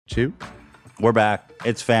2. We're back.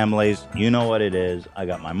 It's families. You know what it is. I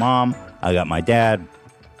got my mom. I got my dad.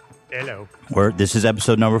 Hello. This is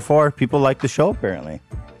episode number 4. People like the show, apparently.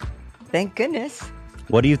 Thank goodness.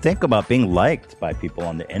 What do you think about being liked by people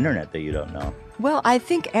on the internet that you don't know? Well, I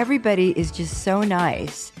think everybody is just so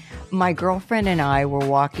nice. My girlfriend and I were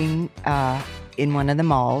walking in one of the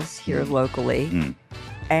malls here locally,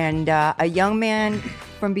 and a young man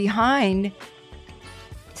from behind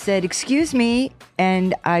said, "Excuse me,"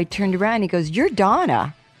 and I turned around. He goes, "You're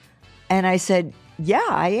Donna," and I said, "Yeah,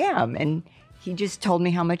 I am." And he just told me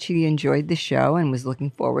how much he enjoyed the show and was looking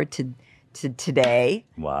forward to today.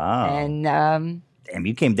 Wow. And damn,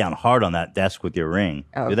 you came down hard on that desk with your ring.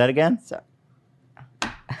 Oh, do that again?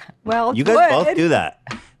 Well, you guys both do that.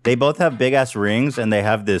 They both have big ass rings, and they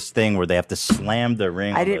have this thing where they have to slam the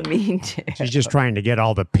ring. I didn't mean to. She's just trying to get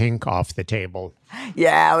all the pink off the table.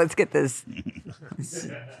 Yeah, let's get this.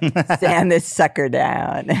 Stand this sucker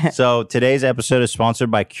down. So today's episode is sponsored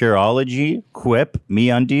by Curology, Quip,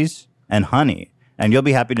 MeUndies, and Honey. And you'll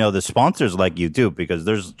be happy to know the sponsors like you too, because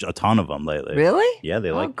there's a ton of them lately. Really? Yeah,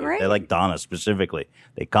 they like great. They like Donna specifically.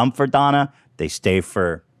 They come for Donna. They stay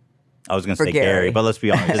for. I was going to say Gary, but let's be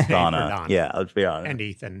honest, it's Donna. Donna. Yeah, let's be honest. And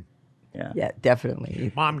Ethan. Yeah,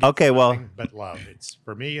 definitely. Mom gets nothing but love.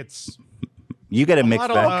 For me, it's you get a mixed lot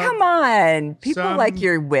of bag. love. Come on. People Some like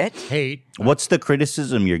your wit. hate. What's the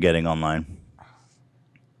criticism you're getting online?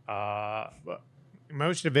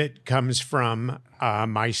 Most of it comes from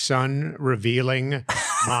my son revealing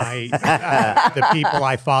the people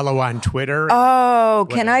I follow on Twitter. Oh,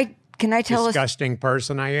 can I tell us? Disgusting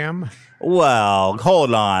person I am. Well,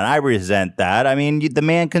 hold on. I resent that. I mean, the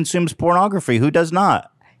man consumes pornography. Who does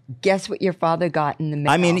not? Guess what your father got in the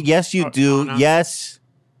mail? I mean, yes, you do. Donna. Yes.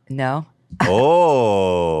 No.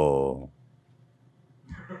 Oh.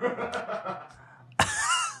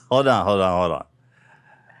 Hold on.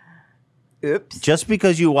 Oops. Just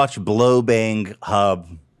because you watch Blow Bang Hub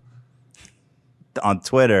on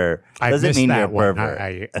Twitter doesn't mean you're a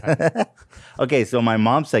pervert. Okay, so my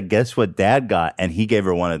mom said, guess what dad got? And he gave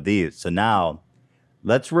her one of these. So now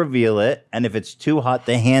let's reveal it. And if it's too hot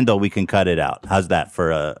to handle, we can cut it out. How's that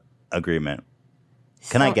for a agreement?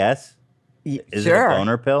 Can I guess? Is sure. it a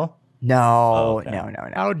boner pill? No, okay. no.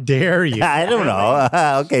 How dare you? I don't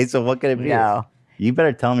know. Okay, so what could it be? No. You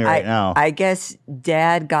better tell me right now. I guess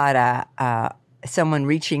Dad got someone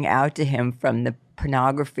reaching out to him from the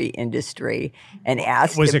pornography industry and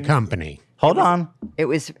asked It was him. a company. Hold on. It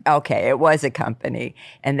was okay. It was a company,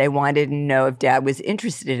 and they wanted to know if Dad was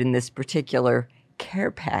interested in this particular care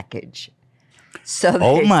package. So,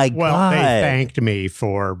 Oh my Well, God. they thanked me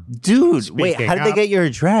for Dude, wait, speaking how did they up. get your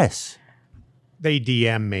address? They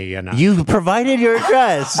DM me, and You provided your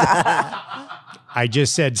address. I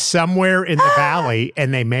just said somewhere in the valley,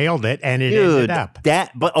 and they mailed it, and it ended Dude, up.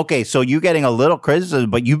 but okay, so you're getting a little criticism,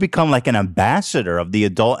 but you become like an ambassador of the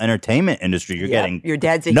adult entertainment industry. You're Yeah, getting your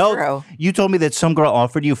dad's a hero. You told me that some girl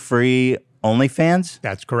offered you free OnlyFans.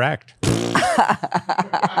 That's correct.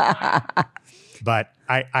 But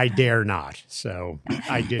I dare not, so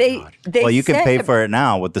I did not. They Well, you can said pay for it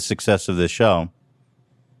now with the success of this show.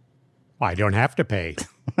 I don't have to pay,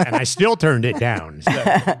 and I still turned it down.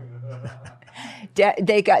 So.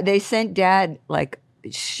 They sent Dad like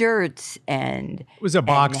shirts and It was a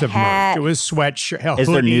box of merch. It was sweatshirt. Is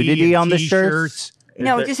there nudity on the shirts?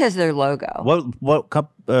 No, it just has their logo. What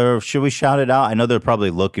cup? Should we shout it out? I know they're probably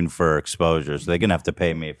looking for exposure, so they're gonna have to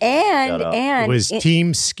pay me. And It was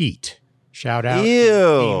Team Skeet. Shout out,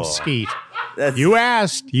 Ew. Team Skeet. You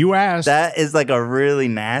asked. That is like a really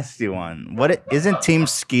nasty one. Isn't Team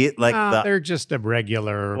Skeet like They're just a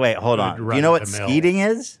regular. Wait, hold on. Do you know what run-of-the-mill. skeeting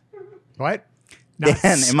is? What? Not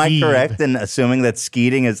Dan, am I skeeve. correct in assuming that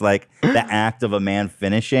skeeting is like the act of a man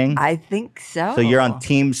finishing? I think so. So you're on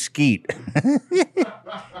Team Skeet.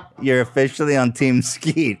 You're officially on Team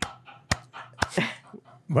Skeet.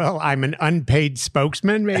 Well, I'm an unpaid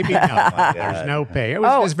spokesman. Maybe no. There's no pay. It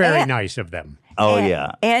was very nice of them. Oh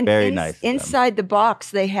yeah, And very nice. of them. inside the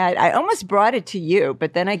box, they had. I almost brought it to you,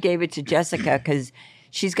 but then I gave it to Jessica because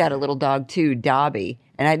she's got a little dog too, Dobby,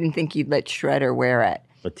 and I didn't think you'd let Shredder wear it.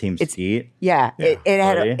 But Team Skeet. Yeah, it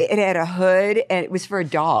had Really? it had a hood, and it was for a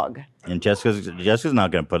dog. And Jessica's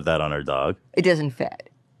not going to put that on her dog. It doesn't fit.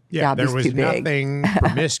 Yeah, Dobby's there was too big. nothing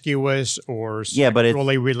promiscuous or Yeah, but it's-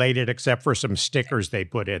 sexually related except for some stickers they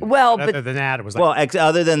put in. Well, other but- than that, it was like Well,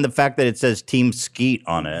 other than the fact that it says Team Skeet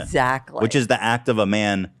on it, Exactly. which is the act of a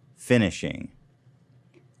man finishing.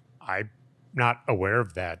 I'm not aware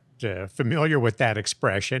of that. Familiar with that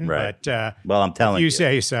expression, Right. but Well, I'm telling you you.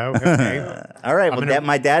 say so. Okay. All right. I'm Well, gonna-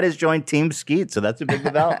 my dad has joined Team Skeet, so that's a big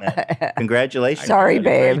development. Congratulations. Sorry, It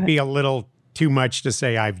babe. might be a little too much to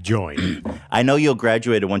say I've joined. I know you'll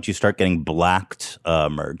graduate once you start getting blacked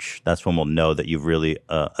merch. That's when we'll know that you've really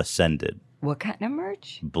ascended. What kind of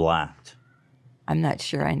merch? Blacked. I'm not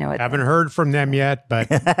sure I know it. Haven't heard from them yet, but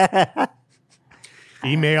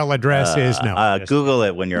email address is no. Google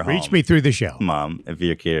it when you're home. Reach me through the show. Mom, if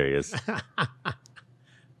you're curious.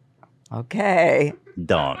 Okay.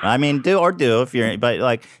 Don't. I mean, do if you're, but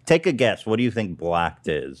like, take a guess. What do you think blacked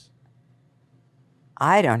is?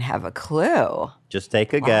 I don't have a clue. Just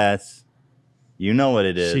take a guess. You know what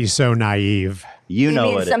it is. She's so naive. You know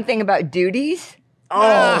mean what something about duties?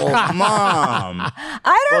 Oh, Mom.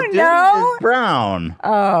 I don't know. Is brown.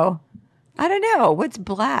 Oh, I don't know. What's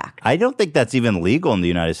black? I don't think that's even legal in the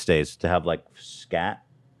United States to have like scat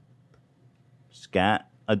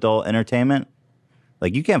adult entertainment.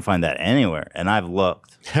 Like you can't find that anywhere. And I've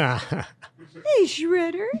looked. Hey,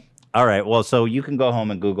 Shredder. All right. Well, so you can go home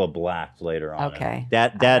and Google blacked later on. Okay.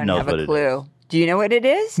 Dad knows what it is. I don't have a clue. Do you know what it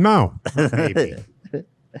is? No. Maybe.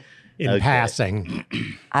 In passing.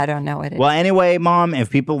 I don't know what it is. Well, anyway, Mom, if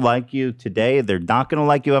people like you today, they're not going to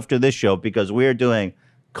like you after this show because we're doing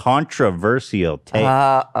controversial takes.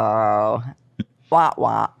 Uh-oh. Wah,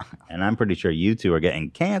 wah. And I'm pretty sure you two are getting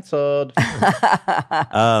canceled.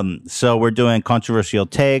 So we're doing controversial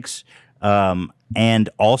takes. And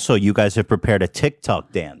also, you guys have prepared a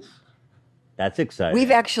TikTok dance. That's exciting.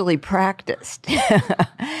 We've actually practiced.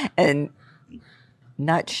 And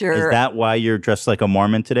not sure. Is that why you're dressed like a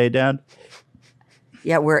Mormon today, Dad?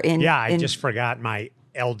 Yeah, we're in. Yeah, I just forgot my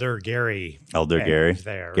Elder Gary. Elder Gary.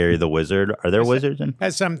 There. Gary the Wizard. Are there wizards in?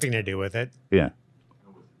 Has something to do with it. Yeah.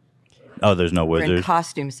 Oh, there's no We're in wizards.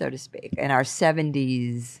 costume, so to speak, in our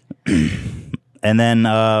 70s. And then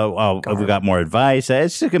we got more advice.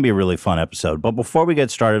 It's just going to be a really fun episode. But before we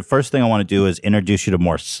get started, first thing I want to do is introduce you to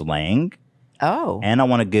more slang. Oh. And I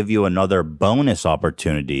want to give you another bonus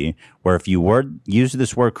opportunity where if you use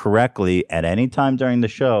this word correctly at any time during the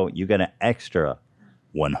show, you get an extra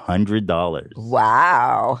 $100.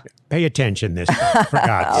 Wow. Pay attention this time, for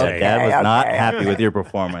God's sake. Dad was not happy with your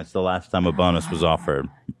performance the last time a bonus was offered.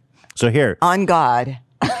 So here. On God.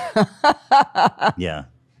 Yeah.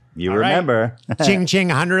 You All remember. Right. Ching, ching,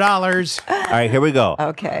 $100. All right, here we go.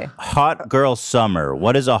 Okay. Hot girl summer.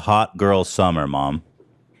 What is a hot girl summer, Mom?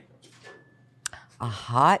 A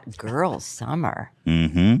hot girl summer.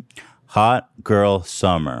 Mm-hmm. Hot girl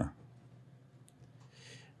summer.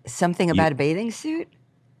 Something about a bathing suit?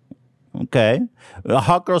 Okay. A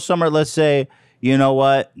hot girl summer, let's say, you know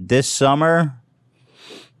what? This summer,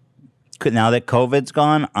 now that COVID's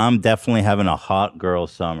gone, I'm definitely having a hot girl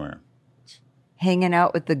summer. Hanging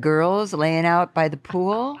out with the girls, laying out by the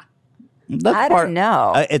pool? I don't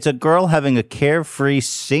know. It's a girl having a carefree,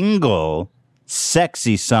 single,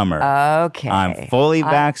 sexy summer. Okay. I'm fully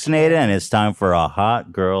vaccinated, and it's time for a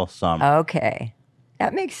hot girl summer. Okay.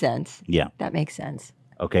 That makes sense. Yeah. That makes sense.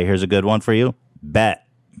 Okay, here's a good one for you. Bet.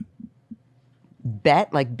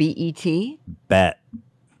 Bet, like B-E-T? Bet.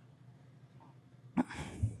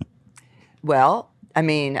 Well, I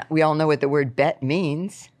mean, we all know what the word bet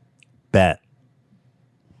means. Bet.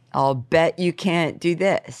 I'll bet you can't do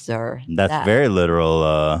this or That's that. very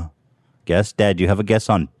literal guess. Dad, do you have a guess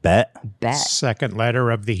on bet? Bet. Second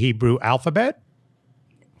letter of the Hebrew alphabet?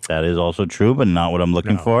 That is also true, but not what I'm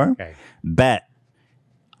looking for. Okay. Bet.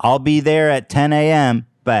 I'll be there at 10 a.m.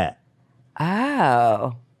 Bet.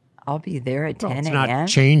 Oh. I'll be there at 10 It's a.m. not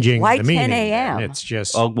changing Why the 10 meaning. a.m.? It's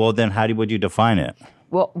just Oh, well, then how would you define it?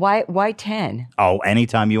 Well, why 10? Oh,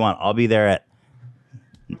 anytime you want. I'll be there at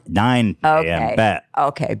 9 a.m. Okay. Bet.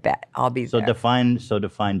 Okay, bet. I'll be So there.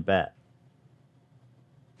 define bet.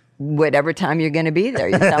 Whatever time you're going to be there.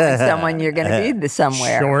 You're telling someone you're going to be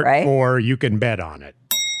somewhere, short right? for you can bet on it.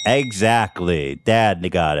 Exactly. Dad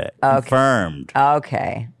got it. Okay. Confirmed.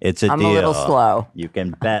 Okay. It's a I'm deal. a little slow. You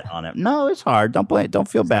can bet on it. No, it's hard. Don't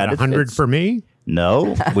feel bad. 100 for me?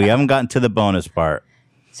 No, we haven't gotten to the bonus part.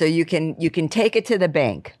 So you can take it to the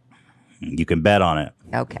bank. You can bet on it.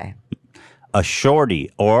 Okay. A shorty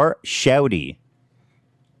or shouty.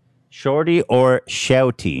 Shorty or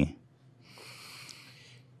shouty.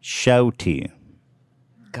 Shouty.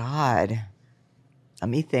 God. Let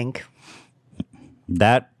me think.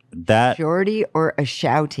 That Shorty or a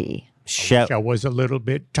shouty? shout. Wish I was a little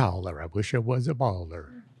bit taller. I wish I was a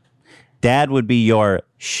baller. Dad would be your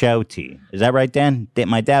shouty. Is that right, Dan?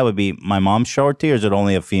 My dad would be my mom's shorty, or is it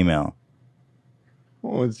only a female?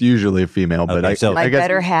 Well, it's usually a female, but Okay, so- I Like guess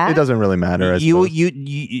better hat? it doesn't really matter. I You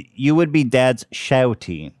suppose. would be Dad's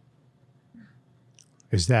shouty.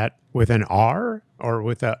 Is that with an R or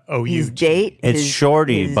with a O-U? His date? It's his,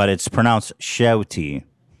 shorty, his, but it's pronounced shouty.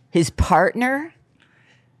 his partner?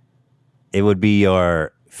 It would be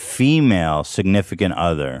your female significant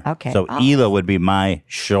other. Okay. So Hila would be my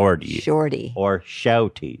shorty. Shorty. Or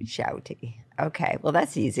shouty. Shouty. Okay. Well,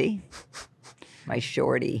 that's easy. My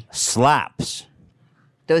shorty. Slaps.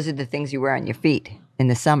 Those are the things you wear on your feet in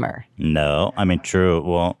the summer. No. I mean, true.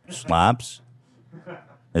 Well, slaps.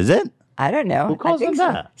 Is it? I don't know. Who calls I think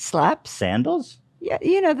them that? Slaps. Sandals? Yeah,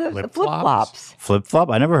 you know, the flip-flops. Flip-flop?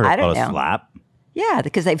 I never heard I it don't called a know. slap. Yeah,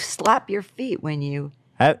 because they slap your feet when you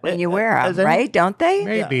wear Has them, any- right? Don't they?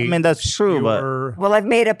 Maybe. I mean, that's true, but... Your- Well, I've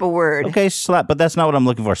made up a word. Okay, slap. But that's not what I'm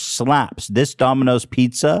looking for. Slaps. This Domino's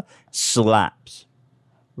pizza slaps.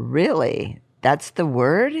 Really? That's the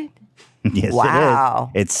word? Yes,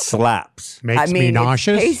 Wow. it is. It slaps. makes I me mean, it's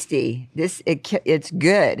nauseous. tasty. It's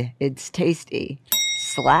good. It's tasty.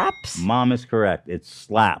 Slaps? Mom is correct. It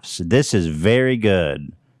slaps. This is very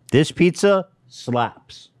good. This pizza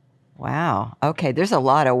slaps. Wow. Okay, there's a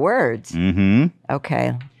lot of words. Mm-hmm. Okay,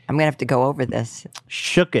 I'm going to have to go over this.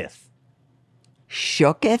 Shooketh.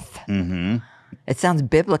 Shooketh? Mm-hmm. It sounds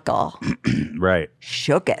biblical. Right.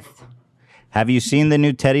 Shooketh. Have you seen the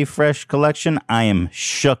new Teddy Fresh collection? I am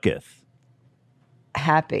shooketh.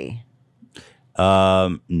 Happy.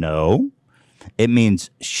 No. It means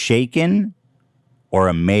shaken or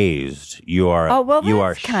amazed. You are Oh, well, you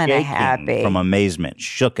are that's kinda shaking happy. from amazement.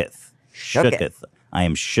 Shooketh. Shooketh. I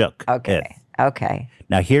am shook. Okay. Okay.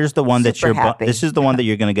 Now here's the one that Super you're happy. this is the one that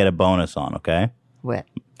you're going to get a bonus on, okay? What?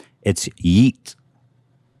 It's yeet.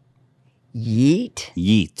 Yeet?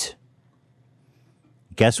 Yeet.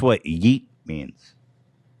 Guess what yeet means?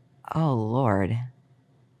 Oh, Lord.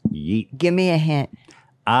 Yeet. Give me a hint.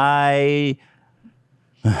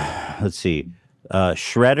 Let's see.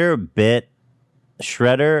 Shredder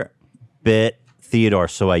bit Theodore,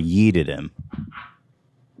 so I yeeted him.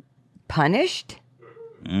 Punished?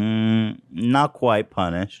 Not quite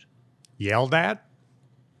punished. Yelled at?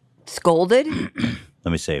 Scolded?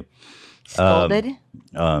 Let me see. Scolded?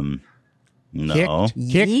 No. Kicked?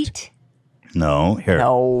 Yeet? No. Here.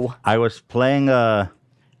 No. I was playing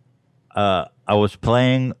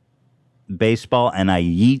baseball and I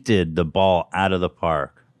yeeted the ball out of the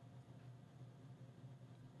park.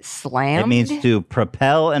 Slammed? It means to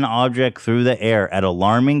propel an object through the air at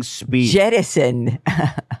alarming speed. Jettison.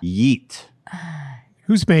 Yeet.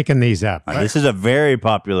 Who's making these up? This is a very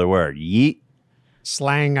popular word. Yeet.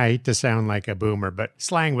 Slang, I hate to sound like a boomer, but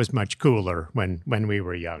slang was much cooler when we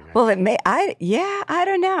were young. Well, I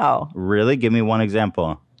don't know. Really? Give me one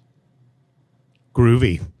example.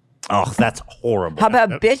 Groovy. Oh, that's horrible. How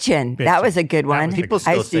about bitchin'? That was a good one. was a People good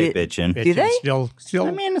still I say see- bitchin'. Do they? Still,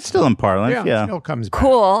 I mean, it's still in parlance. Yeah. still comes back.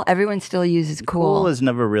 Cool. Everyone still uses Cool cool. has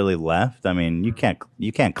never really left. I mean, you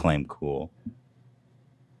can't claim cool.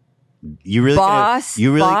 You really Boss.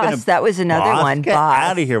 Boss. That was another Boss? one. Get Boss.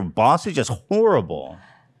 out of here. Boss is just horrible.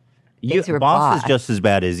 Things were Boss is boss. just as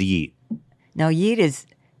bad as yeet. No, yeet is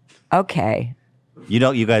okay.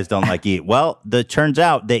 You guys don't like yeet. Well, it turns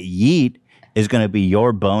out that yeet is going to be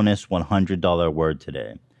your bonus $100 word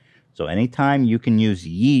today. So anytime you can use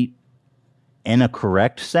yeet in a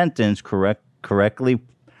correct sentence, correctly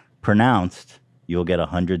pronounced, you'll get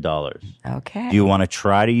 $100. Okay. Do you want to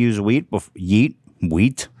try to use yeet?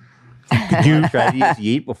 Could you try to use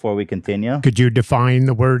yeet before we continue? Could you define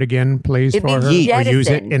the word again, please, It for means her? jettison. Or use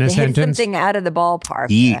it in a to hit sentence? something out of the ballpark.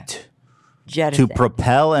 Yeet. Jettison. To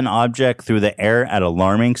propel an object through the air at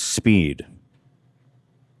alarming speed.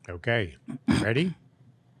 Okay. Ready?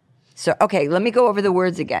 So, okay, let me go over the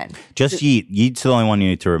words again. Just yeet. Yeet's the only one you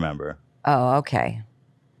need to remember. Oh, okay.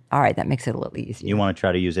 All right, that makes it a little easier. You want to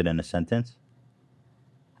try to use it in a sentence?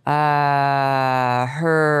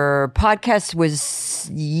 Her podcast was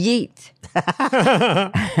yeet.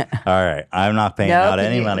 All right. I'm not paying out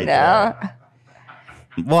any money to her.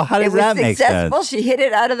 Well, how It does was that make successful. sense? She hit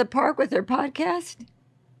it out of the park with her podcast.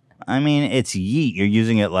 I mean, it's yeet. You're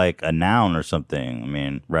using it like a noun or something. I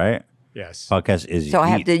mean, right? Yes. Podcast is So yeet. I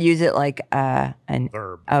have to use it like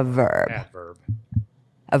Verb. a verb. Adverb.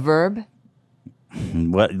 A verb?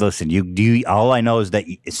 What? Listen, you. All I know is that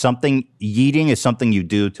something yeeting is something you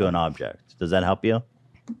do to an object. Does that help you?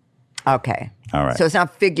 Okay. All right. So it's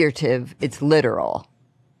not figurative, it's literal.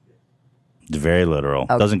 It's very literal.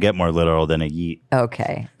 Doesn't get more literal than a yeet.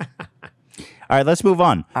 Okay. All right, let's move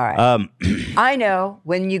on. All right. I know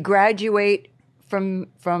when you graduate from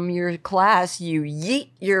your class, you yeet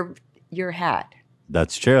your hat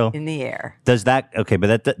That's true. in the air. Does that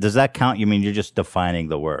But does that count? You mean you're just defining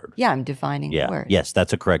the word? Yeah, I'm defining Yeah. the word. Yes,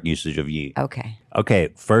 that's a correct usage of yeet. Okay. Okay,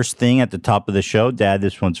 first thing at the top of the show, Dad,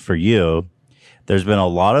 this one's for you. There's been a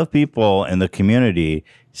lot of people in the community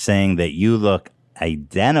saying that you look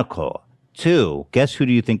identical to, guess who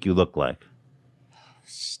do you think you look like?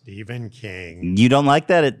 Stephen King. You don't like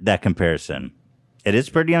that comparison? It is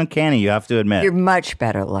pretty uncanny, you have to admit. You're much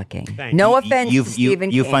better looking. Thank No you. offense to Stephen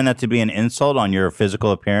King. You find that to be an insult on your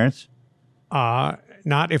physical appearance?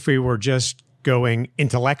 Not if we were just going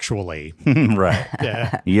intellectually.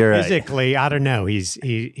 Right. You're physically, I don't know. He's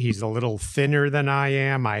a little thinner than I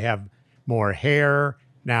am. I have more hair.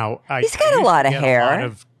 Now, He's got a lot of hair. A lot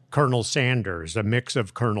of Colonel Sanders, a mix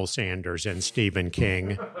of Colonel Sanders and Stephen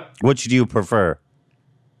King. Which do you prefer?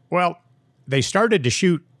 Well, they started to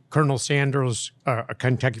shoot Colonel Sanders'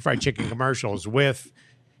 Kentucky Fried Chicken commercials with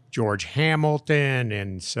George Hamilton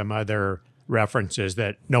and some other references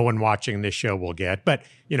that no one watching this show will get. But,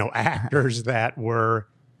 actors that were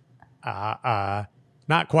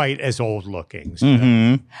not quite as old looking. So.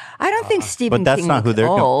 Mm-hmm. I don't think Stephen But that's King not who looks they're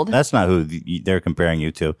old. that's not who they're comparing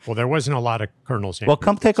you to. Well, there wasn't a lot of Colonel Sanders. Well,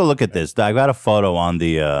 come take a look at this. I got a photo on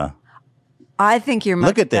the I think you're much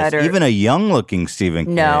look at this. better. Even a young-looking Stephen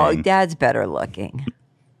King. No, Dad's better looking.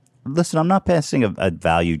 Listen, I'm not passing a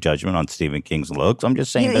value judgment on Stephen King's looks. I'm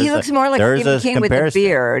just saying He looks more like Stephen King with a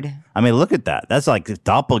beard. I mean, look at that. That's like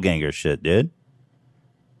doppelganger shit, dude.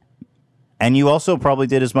 And you also probably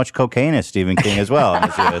did as much cocaine as Stephen King as well.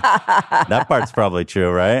 That part's probably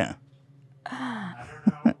true, right?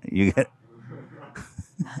 You get.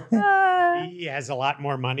 He has a lot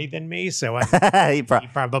more money than me, so he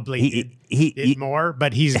probably did more.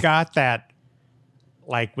 But he's got that,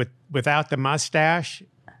 like without the mustache,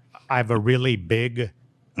 I have a really big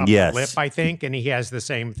upper lip, I think, and he has the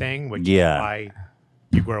same thing, which is why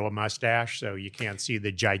you grow a mustache, so you can't see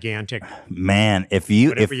the gigantic man.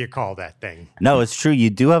 Whatever you call that thing. No, it's true. You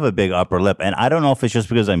do have a big upper lip, and I don't know if it's just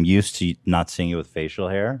because I'm used to not seeing you with facial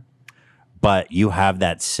hair, but you have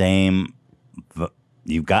that same.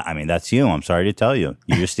 You've got. I mean, that's you. I'm sorry to tell you.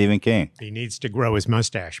 You're Stephen King. He needs to grow his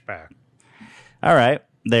mustache back. All right,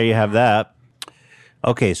 there you have that.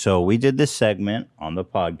 Okay, so we did this segment on the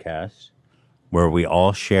podcast where we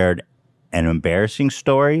all shared an embarrassing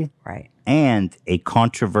story, right, and a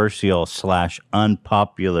controversial /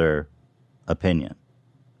 unpopular opinion.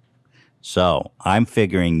 So I'm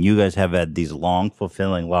figuring you guys have had these long,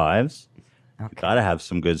 fulfilling lives. Okay. You gotta have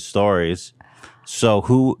some good stories. So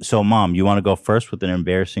Mom, you want to go first with an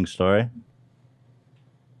embarrassing story?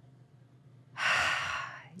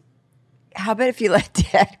 How about if you let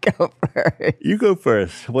Dad go first? You go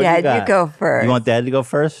first. What Dad, do you got? You go first. You want Dad to go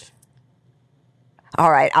first? All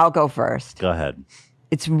right, I'll go first. Go ahead.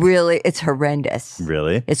 It's horrendous.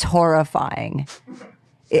 Really? It's horrifying.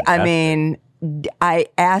 I mean, I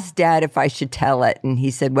asked Dad if I should tell it, and he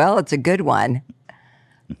said, well, it's a good one.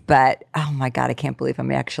 But, oh my God, I can't believe I'm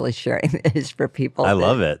actually sharing this for people. I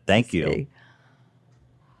love it. Thank you.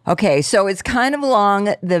 Okay, so it's kind of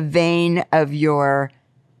along the vein of your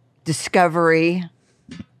discovery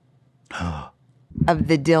of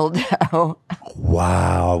the dildo.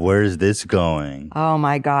 Wow, where's this going? Oh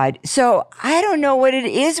my God. So I don't know what it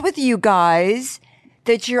is with you guys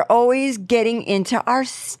that you're always getting into our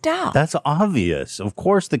stuff. That's obvious. Of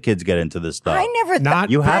course the kids get into this stuff. I never thought.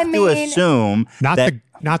 You have to assume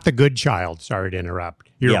not the good child. Sorry to interrupt.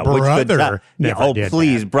 Your brother never did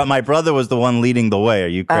please. My brother was the one leading the way. Are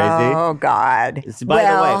you crazy? Oh, God. By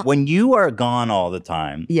the way, when you are gone all the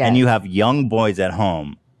time and you have young boys at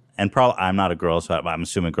home, and probably I'm not a girl, so I'm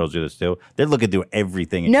assuming girls do this too. They're looking through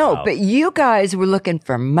everything. No, but you guys were looking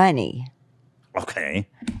for money. Okay.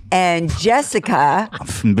 And Jessica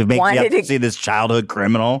wanted to see this childhood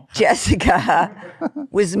criminal. Jessica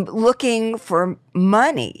was looking for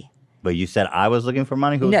money. But you said I was looking for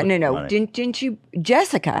money? Who was looking for money? Didn't you?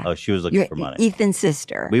 Jessica. Oh, she was looking for money. Ethan's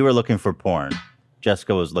sister. We were looking for porn.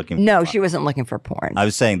 Jessica was looking for No, she wasn't looking for porn. I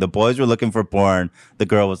was saying the boys were looking for porn. The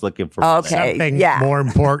girl was looking for something more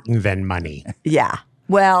important than money. Yeah.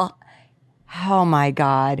 Well, oh my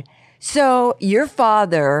God. So your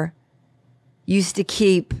father used to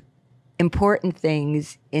keep important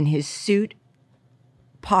things in his suit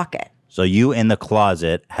pocket. So you in the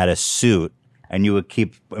closet had a suit and you would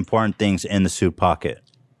keep important things in the suit pocket.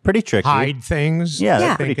 Pretty tricky. Hide things? Yeah,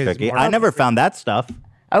 that's pretty tricky. I never found that stuff.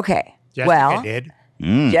 Okay. Jessica did.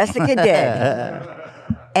 Jessica did.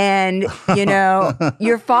 And,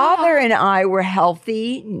 your father and I were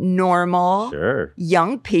healthy, normal,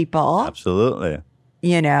 young people. Absolutely.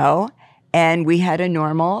 And we had a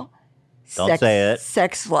normal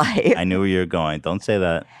sex life. I knew where you were going. Don't say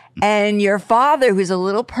that. And your father, who's a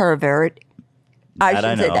little pervert. I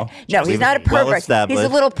shouldn't say that. No, he's not a pervert. He's a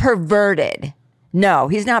little perverted. No,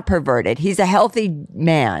 he's not perverted. He's a healthy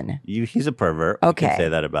man. He's a pervert. Okay. You can say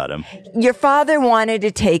that about him. Your father wanted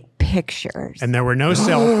to take pictures. And there were no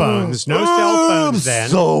cell phones. No cell phones then.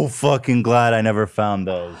 So fucking glad I never found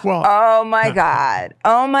those. Well, Oh my God.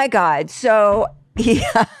 Oh my God. So,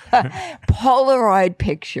 yeah, Polaroid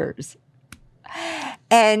pictures.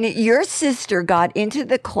 And your sister got into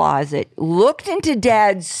the closet, looked into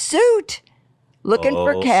Dad's suit, looking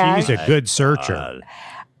for cash. she's a good searcher.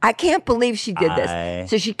 I can't believe she did this.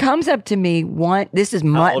 So she comes up to me this is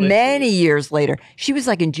old is many she? years later. She was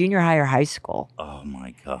like in junior high or high school. Oh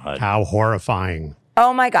my God. How horrifying.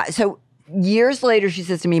 Oh my God. So years later, she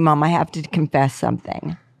says to me, Mom, I have to confess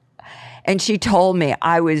something. And she told me.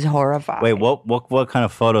 I was horrified. Wait, what kind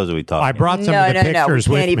of photos are we talking? I brought some no, of the no, we pictures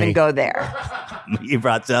with can't even me. go there. You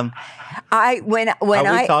brought some? When Are we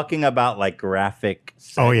I talking about like graphic?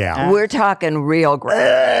 Oh, yeah. we're talking real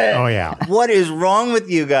graphic. Oh, yeah. What is wrong with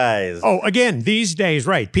you guys? Oh, again, these days,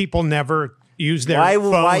 right, people never use their Why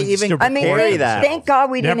phones even- to I mean, Carry record that. thank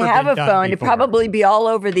God we didn't Never have been a done phone. It'd before. probably be all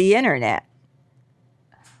over the internet.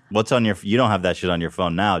 What's on your? You don't have that shit on your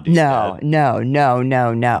phone now, do you? No, Dad?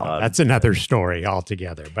 no. That's another story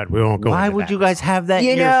altogether, but we won't go Why into would that. you guys have that?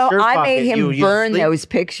 You in your know, shirt I pocket? made him You burn sleep- those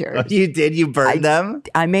pictures. You did? You burned them?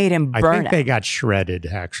 I made him I burn think them. they got shredded,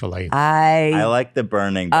 actually. I like the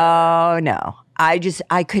burning. Oh no! I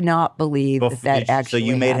could not believe that actually. So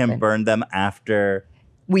you made him happened. burn them after.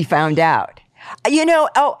 We found out. You know,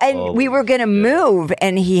 we were going to move,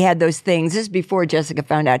 and he had those things. This is before Jessica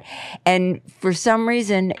found out. And for some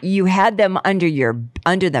reason, you had them under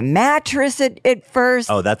the mattress at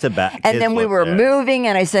first. Oh, that's a bad. And then we were moving,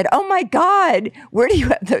 and I said, "Oh my God, where do you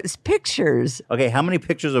have those pictures?" Okay, how many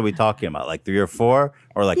pictures are we talking about? Like 3 or 4,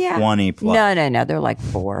 or like 20 plus? No. They're like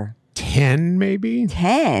 4, 10, maybe?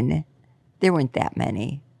 10. There weren't that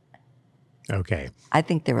many. Okay. I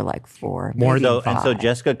think there were like 4. More maybe than So, and so 5.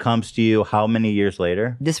 Jessica comes to you how many years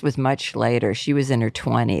later? This was much later. She was in her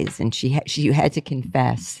 20s, and she had to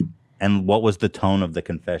confess. And what was the tone of the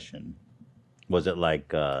confession? Was it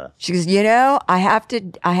like She goes, I have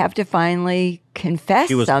to finally confess.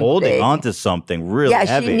 she was something. holding on to something really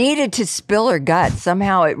heavy? She needed to spill her guts.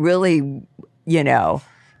 Somehow it really,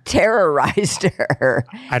 terrorized her.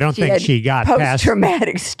 I don't think had she got past.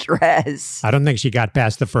 post-traumatic stress. I don't think she got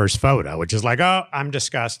past the first photo, which is like, oh, I'm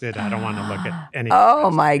disgusted. I don't want to look at any. Oh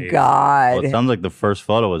my Well, God. it sounds like the first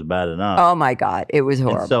photo was bad enough. Oh my God. It was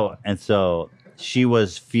horrible. And so she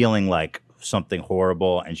was feeling like something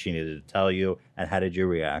horrible, and she needed to tell you. And how did you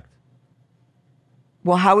react?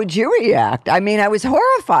 Well, how would you react? I mean, I was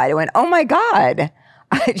horrified. I went, oh my God.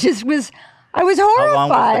 I was horrified. How long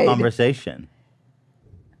was the conversation?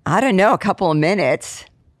 I don't know, a couple of minutes,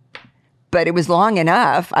 but it was long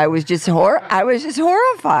enough. I was just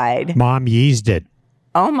horrified. Mom yeezed it.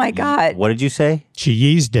 Oh my God. What did you say? She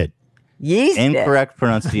yeezed it. Yeast it. Incorrect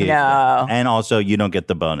pronunciation. No. And also, you don't get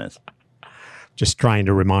the bonus. Just trying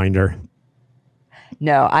to remind her.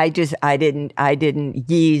 No, I didn't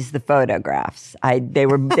yeeze the photographs. They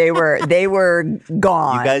were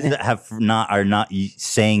gone. You guys are not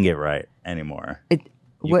saying it right anymore.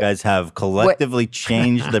 You guys have collectively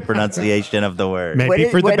changed the pronunciation of the word. Maybe What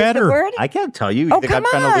is- for the what is better. word? I can't tell you. You Oh, think I'm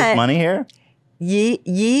come trying to lose on. money here?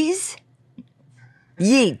 Yeez?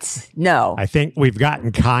 Yeets. No. I think we've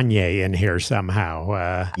gotten Kanye in here somehow.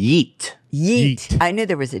 Yeet. Yeet. I knew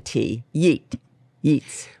there was a T. Yeet.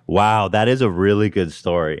 Yeets. Wow, that is a really good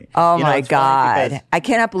story. Oh You know, my it's funny because God. I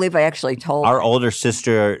cannot believe I actually told our her. older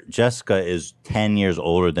sister, Jessica, is 10 years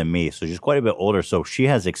older than me. So she's quite a bit older. So she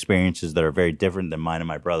has experiences that are very different than mine and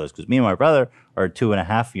my brothers. Because me and my brother are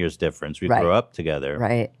 2.5 years difference. We Right. grew up together.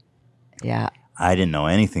 Right. Yeah. I didn't know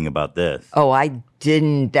anything about this. Oh, I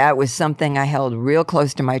didn't. That was something I held real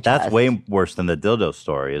close to my chest. That's way worse than the dildo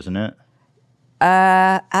story, isn't it?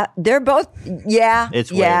 They're both, yeah.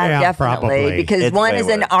 It's way yeah, worse. definitely. Probably. Because It's one way is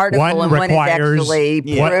an worse. article One and one is requires- actually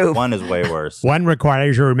Yeah, proof. one is way worse. One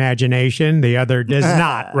requires your imagination. The other does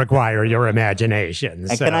not require your imagination.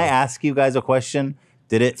 And So- can I ask you guys a question?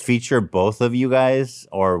 Did it feature both of you guys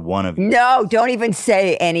or one of you? No, don't even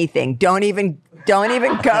say anything. Don't even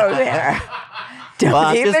go there. Don't Well,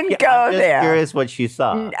 I'm even just, go I'm just there. curious what she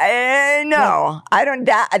saw. No, I don't.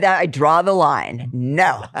 I draw the line.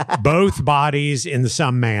 No, both bodies in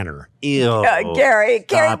some manner. Ew. Gary,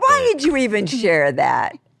 stop why it. did you even share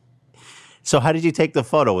that? So how did you take the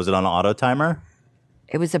photo? Was it on an auto timer?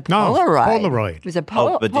 It was a No, Polaroid. Polaroid. It was a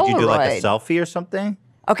Oh, but did you do like a Polaroid. selfie or something?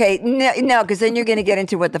 Okay, no, because then you're going to get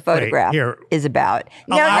into what the photograph here. is about.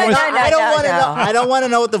 No, I was- I don't want to know. I don't want to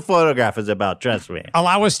know what the photograph is about. Trust me.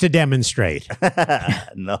 Allow us to demonstrate.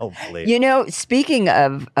 No, please. You know, speaking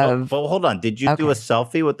of But hold on. Did you do a Okay.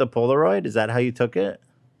 selfie with the Polaroid? Is that how you took it?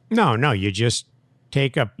 No, you just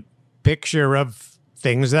take a picture of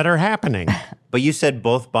things that are happening. But you said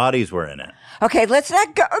both bodies were in it. Okay, let's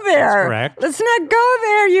not go there. That's correct. Let's not go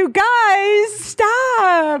there, you guys.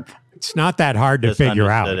 Stop. It's not that hard to Just figure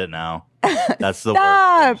out. understood it now. That's the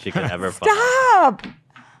Stop. worst thing she could ever find. Stop.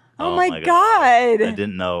 Oh my God. I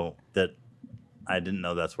didn't know that. I didn't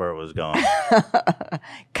know that's where it was going.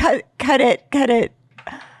 Cut it.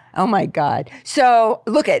 Oh my God. So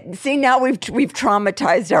look see now we've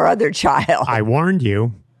traumatized our other child. I warned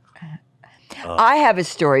you. I have a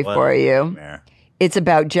story for you. Nightmare. It's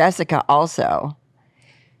about Jessica also.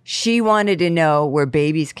 She wanted to know where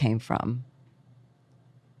babies came from.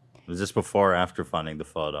 Was this before or after finding the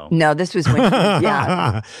photo? No, this was when she was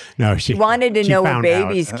young. No, she wanted to know where found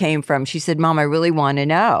babies out. came from. She said, Mom, I really want to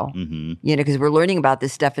know. Mm-hmm. You know, because we're learning about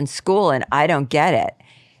this stuff in school and I don't get it.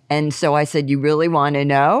 And so I said, you really want to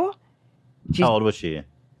know? How old was she?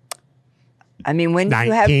 I mean, when 19?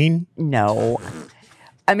 you have... No.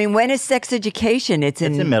 I mean, when is sex education? It's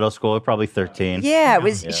in middle school, probably 13. Yeah, it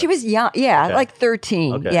was. Yeah. She was young. Yeah, Okay. like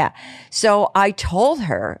 13. Okay. Yeah. So I told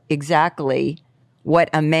her exactly what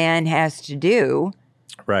a man has to do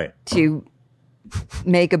Right. to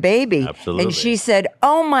make a baby. Absolutely. And she said,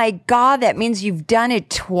 "Oh my God, that means you've done it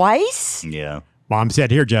twice Yeah. Mom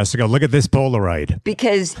said, here, Jessica, look at this Polaroid.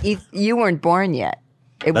 because you weren't born yet.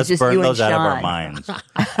 It was Let's just burn you and those out of our Sean." minds.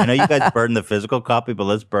 I know you guys burned the physical copy, but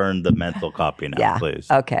let's burn the mental copy now, Yeah. please.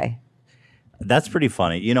 Okay. That's pretty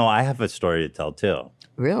funny. You know, I have a story to tell too.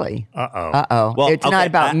 Really? Uh-oh. Well, It's not okay,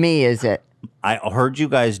 about me, is it? I heard you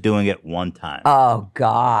guys doing it one time. Oh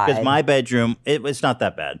God. Because my bedroom, it's not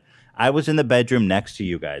that bad. I was in the bedroom next to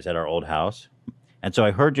you guys at our old house. And so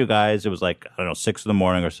I heard you guys, it was like, I don't know, 6 a.m.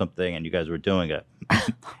 or something, and you guys were doing it.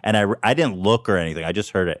 And I didn't look or anything. I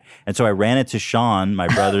just heard it. And so I ran into Sean, my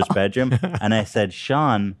brother's bedroom, and I said,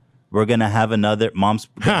 Sean, mom's going to have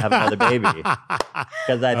another baby.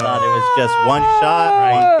 Because I thought it was just one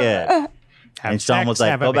shot, one kid. Have And Sean sex, was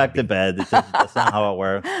like, have a go back baby. to bed. That's not how it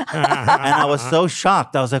works. And I was so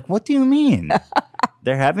shocked. I was like, what do you mean?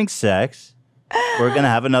 They're having sex. We're going to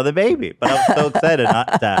have another baby. But I was so excited.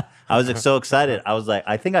 I was so excited. I was like,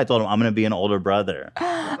 I think I told him I'm going to be an older brother.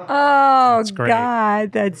 Oh That's great.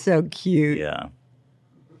 God, that's so cute. Yeah.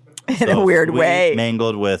 In a weird Sweet way.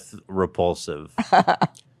 Mangled with repulsive.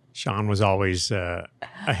 Sean was always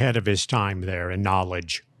ahead of his time there in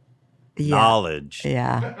knowledge. Yeah. Knowledge.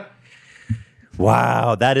 Yeah.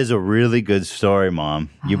 Wow. That is a really good story, Mom.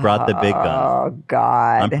 You brought the big gun. Oh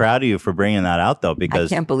God. I'm proud of you for bringing that out, though, I because,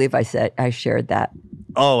 can't believe I shared that.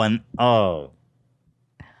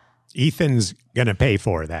 Ethan's going to pay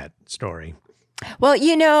for that story. Well,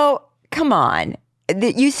 you know, come on.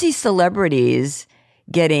 You see celebrities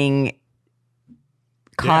getting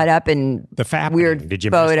caught up in The fappening. weird Did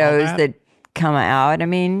you miss all photos that? that come out. I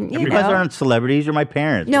mean, you guys aren't celebrities. You're my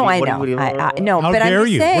parents. No, What I do know. you- I know, How but I'm dare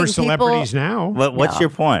just you? saying, We're celebrities people, now. What's No. your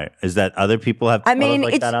point? Is that other people have I photos mean,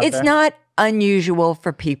 like that out it's there? not unusual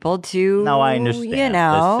for people to. No, I understand. You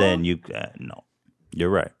know, Listen, no, you're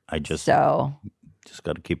right. I just so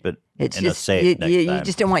got to keep it it's in a just safe next you time.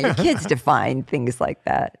 just don't want your kids to find things like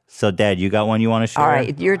that. So, Dad, you got one you want to share? All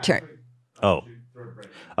right, your turn. Oh.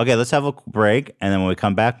 Okay, let's have a break. And then when we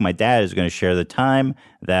come back, my dad is going to share the time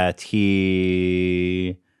that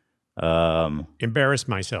he. Embarrass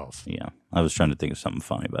myself. Yeah, I was trying to think of something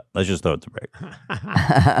funny, but let's just throw it to break.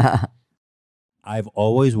 I've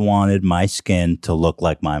always wanted my skin to look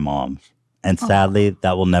like my mom's. And sadly,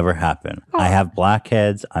 that will never happen. I have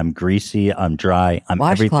blackheads. I'm greasy. I'm dry. I'm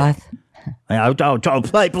everything.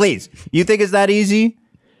 Washcloth. Please. You think it's that easy?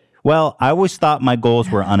 Well, I always thought my goals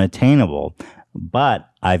were unattainable, but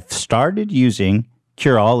I've started using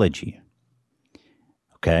Curology.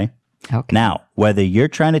 Okay? Okay. Now, whether you're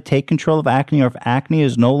trying to take control of acne or if acne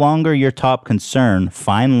is no longer your top concern,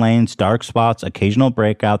 fine lines, dark spots, occasional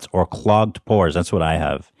breakouts, or clogged pores. That's what I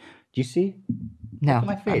have. Do you see? No. Look at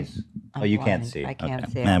my face. I'm You can't blind. see. I can't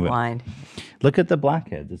Okay. see. Man, I'm we- blind. Look at the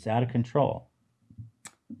blackheads. It's out of control.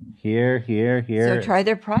 Here. So try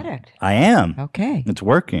their product. I am. Okay. It's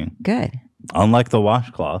working. Good. Unlike the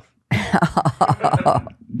washcloth.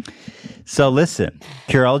 So listen,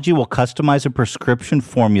 Curology will customize a prescription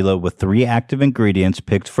formula with 3 active ingredients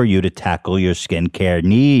picked for you to tackle your skincare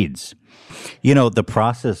needs. You know, the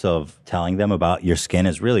process of telling them about your skin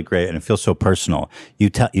is really great, and it feels so personal. You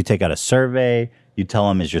take out a survey. You tell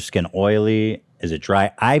them, is your skin oily? Is it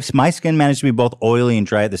dry? My skin managed to be both oily and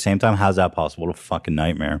dry at the same time. How's that possible? What a fucking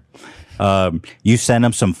nightmare. You send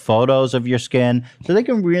them some photos of your skin so they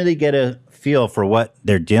can really get a feel for what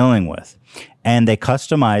they're dealing with. And they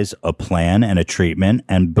customize a plan and a treatment,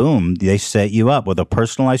 and boom, they set you up with a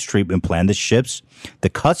personalized treatment plan that ships the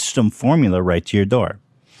custom formula right to your door.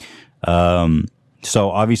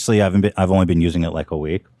 So obviously I've only been using it like a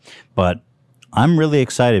week, but I'm really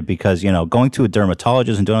excited because, going to a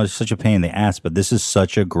dermatologist and doing it is such a pain in the ass, but this is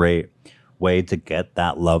such a great way to get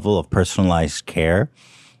that level of personalized care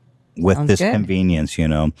with Sounds this good. Convenience,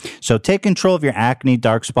 So take control of your acne,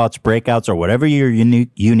 dark spots, breakouts, or whatever your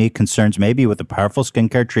unique concerns may be with a powerful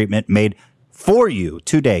skincare treatment made for you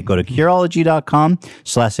today. Go to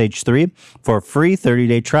Curology.com/H3 for a free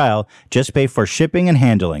 30-day trial. Just pay for shipping and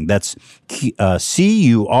handling. That's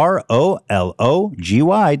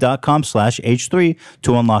Curology.com/H3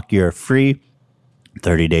 to unlock your free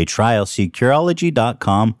 30-day trial. See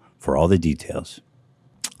Curology.com for all the details.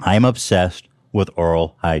 I'm obsessed with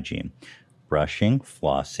oral hygiene. Brushing,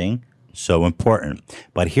 flossing, so important.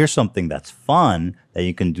 But here's something that's fun that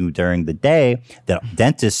you can do during the day that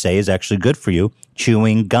dentists say is actually good for you.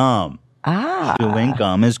 Chewing gum. Chewing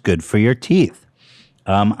gum is good for your teeth.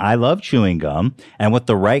 I love chewing gum. And with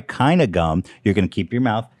the right kind of gum, you're going to keep your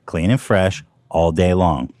mouth clean and fresh all day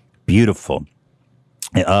long. Beautiful.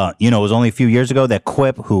 It was only a few years ago that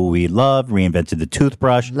Quip, who we love, reinvented the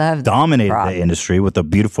toothbrush, dominated the industry with a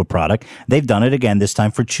beautiful product. They've done it again, this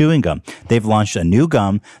time for chewing gum. They've launched a new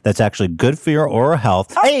gum that's actually good for your oral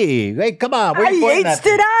health. Oh, hey, come on. I yeeted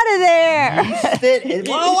it out of there. Yeeted it.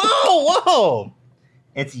 Whoa.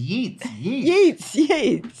 It's yeets.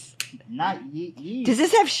 Yeets. Not yeet. Does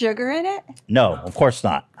this have sugar in it? No, of course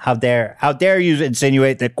not. How dare you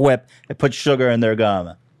insinuate that Quip put sugar in their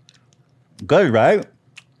gum? Good, right?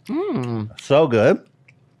 So good.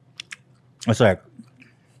 It's like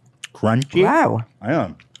crunchy. Wow.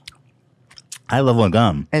 I love one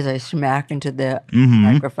gum. As I smack into the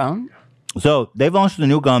microphone. So they've launched a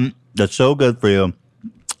new gum that's so good for you.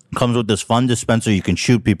 Comes with this fun dispenser you can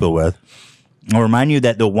shoot people with. I'll remind you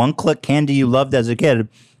that the one-click candy you loved as a kid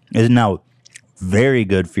is now very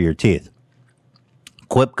good for your teeth.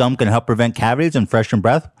 Quip gum can help prevent cavities and freshen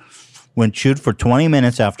breath when chewed for 20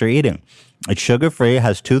 minutes after eating. It's sugar-free,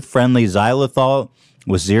 has tooth-friendly xylitol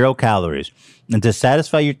with 0 calories. And to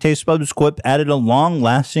satisfy your taste buds, Quip added a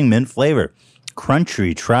long-lasting mint flavor,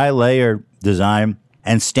 crunchy tri-layer design,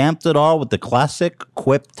 and stamped it all with the classic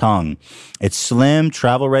Quip tongue. It's slim,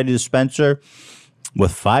 travel-ready dispenser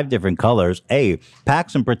with 5 different colors.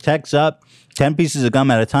 Packs and protects up 10 pieces of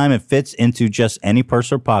gum at a time. It fits into just any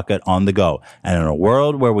purse or pocket on the go. And in a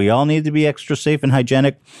world where we all need to be extra safe and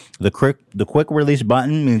hygienic, the quick release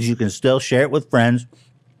button means you can still share it with friends.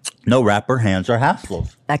 No wrapper, hands, or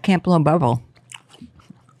hassles. I can't blow a bubble.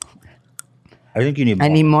 I think you need more. I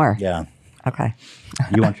need more. Yeah. Okay.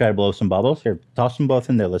 You want to try to blow some bubbles? Here, toss them both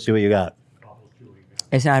in there. Let's see what you got.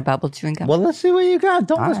 It's not a bubble chewing gum? Well, let's see what you got.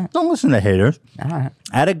 Don't listen to haters. All right.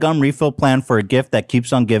 Add a gum refill plan for a gift that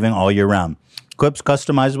keeps on giving all year round. Quip's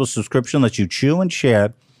customizable subscription lets you chew and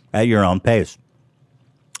share at your own pace.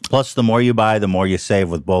 Plus, the more you buy, the more you save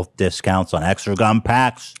with both discounts on extra gum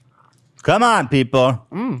packs. Come on, people.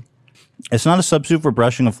 It's not a substitute for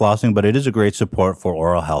brushing and flossing, but it is a great support for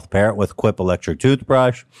oral health. Pair it with Quip electric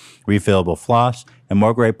toothbrush, refillable floss, and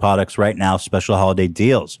more great products right now. Special holiday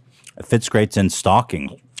deals. It fits great in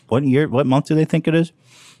stocking. What month do they think it is?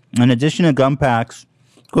 In addition to gum packs,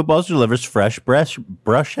 Quip also delivers fresh brush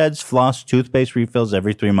heads, floss, toothpaste refills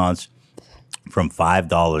every 3 months from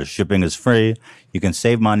 $5. Shipping is free. You can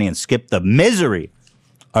save money and skip the misery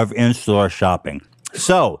of in-store shopping.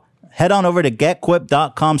 So head on over to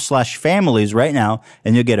getquip.com/families right now,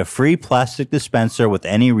 and you'll get a free plastic dispenser with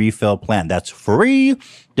any refill plan. That's free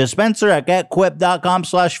dispenser at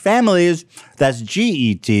getquip.com/families. That's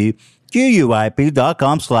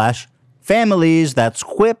GETQUIP.com/families. That's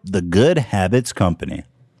Quip, the good habits company.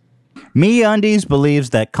 MeUndies believes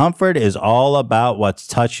that comfort is all about what's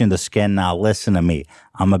touching the skin. Now listen to me.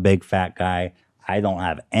 I'm a big fat guy. I don't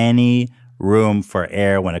have any room for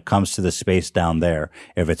air when it comes to the space down there.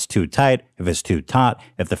 If it's too tight, if it's too taut,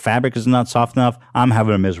 if the fabric is not soft enough, I'm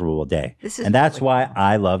having a miserable day. And that's why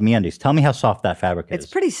I love MeUndies. Tell me how soft that fabric is. It's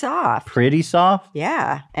pretty soft. Pretty soft?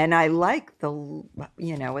 Yeah. And I like what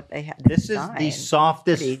they have. This is the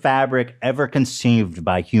softest fabric ever conceived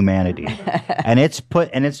by humanity. and it's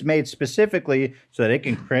made specifically so that it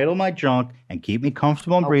can cradle my junk and keep me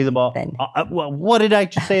comfortable and breathable. What did I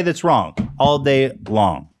just say that's wrong? All day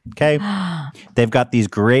long. Okay. They've got these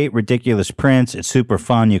great, ridiculous prints. It's super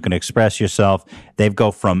fun. You can express yourself. They go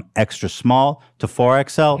from extra small to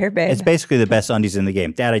 4XL. Here, babe. It's basically the best undies in the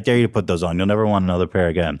game. Dad, I dare you to put those on. You'll never want another pair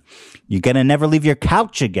again. You're going to never leave your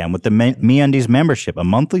couch again with the MeUndies membership, a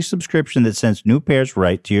monthly subscription that sends new pairs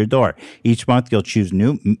right to your door. Each month, you'll choose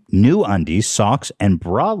new undies, socks, and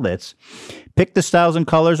bralettes. Pick the styles and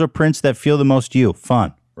colors or prints that feel the most you.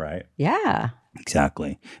 Fun, right? Yeah.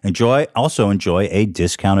 Exactly. Also enjoy a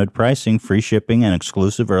discounted pricing, free shipping, and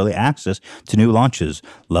exclusive early access to new launches.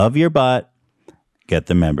 Love your butt. Get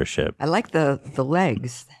the membership. I like the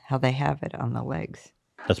legs, how they have it on the legs.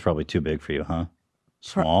 That's probably too big for you, huh?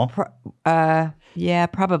 Small? Yeah,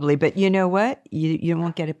 probably. But you know what? You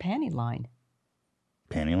won't get a panty line.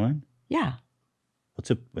 Panty line? Yeah.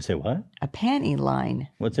 Say what? A panty line.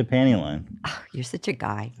 What's a panty line? Oh, you're such a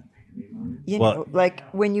guy. You know, like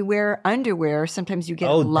when you wear underwear, sometimes you get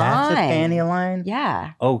a line. Oh, that's a panty line?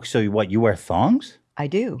 Yeah. Oh, so what, you wear thongs? I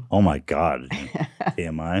do. Oh my God.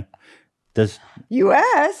 TMI. You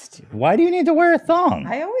asked. Why do you need to wear a thong?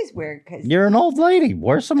 I always wear it because you're an old lady.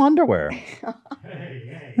 Wear some underwear.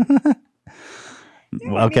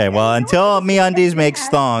 Okay, well, until MeUndies makes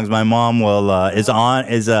thongs, my mom is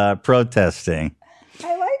protesting.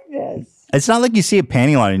 I like this. It's not like you see a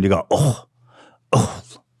panty line and you go, oh,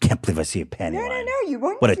 can't believe I see a panty line. No, you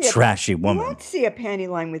won't. What a trashy woman. You won't see a panty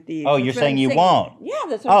line with these. Oh, you're saying you won't? Yeah,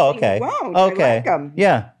 that's what I'm saying. Okay. You won't. Okay. I like them.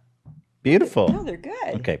 Yeah. Beautiful. No, they're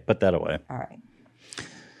good. Okay, put that away. All right.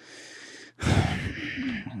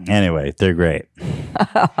 Anyway, they're great.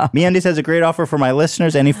 MeUndies has a great offer for my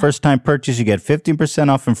listeners. Any first-time purchase, you get 15%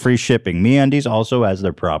 off and free shipping. MeUndies also has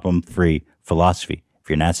their problem-free philosophy. If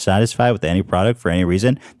you're not satisfied with any product for any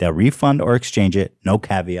reason, they'll refund or exchange it. No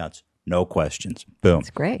caveats, no questions. Boom.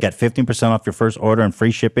 That's great. Get 15% off your first order and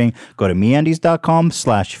free shipping. Go to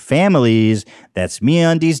MeUndies.com/families. That's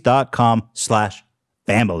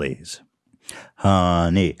MeUndies.com/families.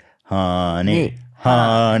 Honey, honey,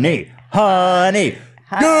 honey, honey.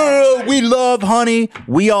 Yeah, we love honey.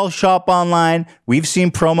 We all shop online. We've seen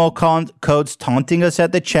promo codes taunting us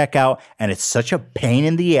at the checkout, and it's such a pain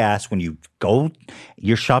in the ass when you're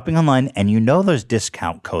shopping online and you know there's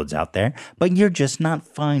discount codes out there, but you're just not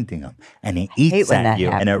finding them. And it eats at you,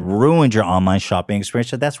 and it ruins your online shopping experience.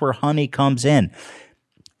 So that's where honey comes in.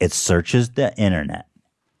 It searches the internet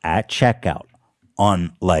at checkout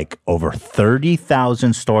on like over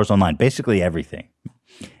 30,000 stores online, basically everything.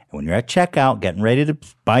 When you're at checkout, getting ready to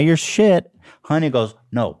buy your shit, honey goes,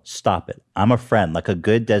 no, stop it. I'm a friend, like a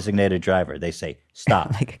good designated driver. They say,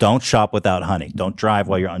 stop. Don't shop without honey. Don't drive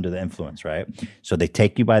while you're under the influence, right? So they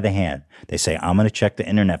take you by the hand. They say, I'm going to check the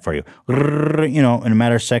internet for you. You know, in a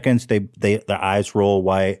matter of seconds, their eyes roll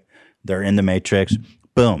white. They're in the matrix.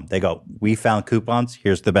 Boom. They go, we found coupons.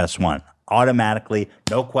 Here's the best one. Automatically,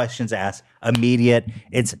 no questions asked, immediate.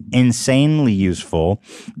 It's insanely useful.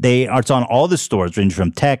 It's on all the stores, ranging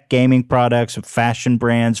from tech, gaming products, fashion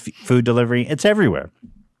brands, food delivery. It's everywhere.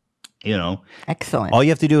 You know, excellent. All you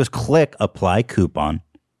have to do is click apply coupon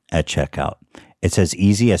at checkout. It's as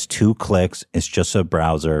easy as 2 clicks. It's just a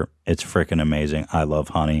browser. It's freaking amazing. I love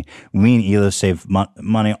honey. Me and Ela save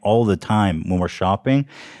money all the time when we're shopping.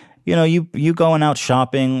 You know, you going out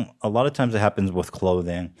shopping. A lot of times it happens with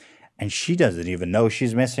clothing. And she doesn't even know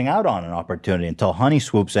she's missing out on an opportunity until honey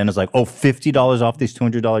swoops in and is like, oh, $50 off these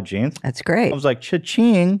 $200 jeans. That's great. I was like,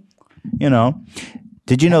 cha-ching. You know,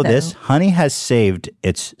 did you know this? Honey has saved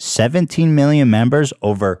its 17 million members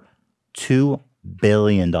over $2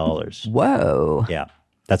 billion. Whoa. Yeah.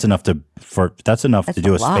 That's enough to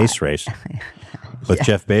do a space race with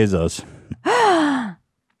Jeff Bezos.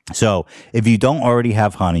 So if you don't already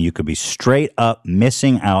have honey, you could be straight up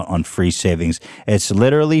missing out on free savings. It's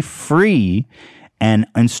literally free and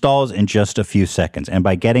installs in just a few seconds. And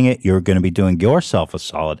by getting it, you're going to be doing yourself a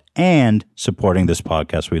solid and supporting this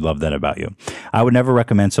podcast. We love that about you. I would never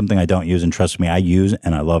recommend something I don't use, and trust me, I use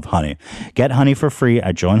and I love honey. Get honey for free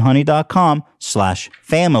at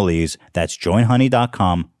joinhoney.com/families. That's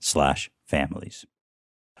joinhoney.com/families.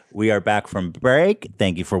 We are back from break.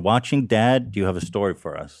 Thank you for watching. Dad, do you have a story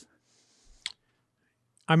for us?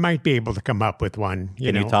 I might be able to come up with one.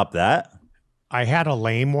 Can you top that? I had a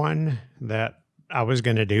lame one that I was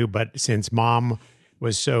going to do, but since Mom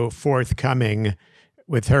was so forthcoming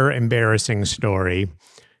with her embarrassing story,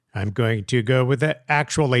 I'm going to go with an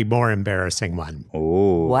actually more embarrassing one.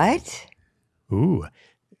 Oh. What? Ooh.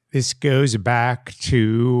 This goes back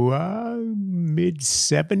to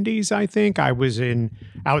mid-70s, I think. I was in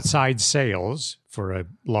outside sales for a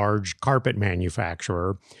large carpet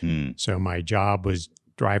manufacturer. So my job was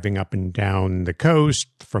driving up and down the coast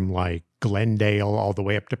from like Glendale all the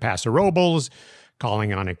way up to Paso Robles,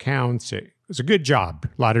 calling on accounts. It was a good job,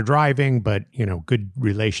 a lot of driving, but, you know, good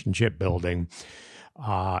relationship building.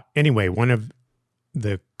 Anyway, one of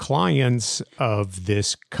the clients of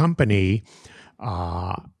this company,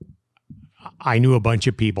 I knew a bunch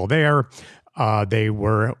of people there. They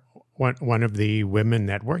were one of the women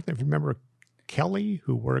that worked. If you remember Kelly,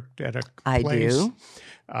 who worked at a place.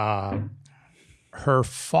 I do. her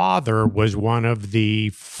father was one of the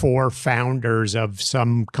 4 founders of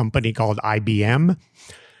some company called IBM,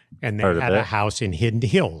 and they had a house in Hidden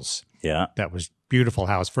Hills. Yeah. That was a beautiful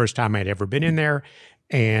house. First time I'd ever been in there.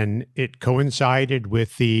 And it coincided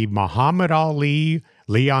with the Muhammad Ali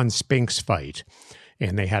Leon Spinks fight.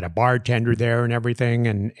 And they had a bartender there and everything.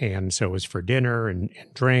 And so it was for dinner and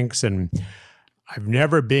drinks. And I've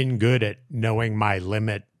never been good at knowing my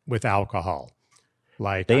limit with alcohol.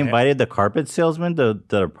 Like they invited the carpet salesman to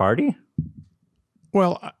their party?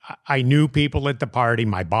 Well, I knew people at the party.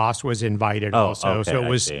 My boss was invited also. Okay, so it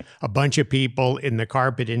was a bunch of people in the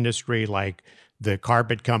carpet industry, like the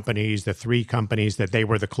carpet companies, the 3 companies that they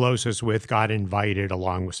were the closest with got invited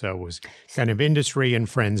along. So it was kind of industry and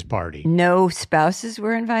friends party. No spouses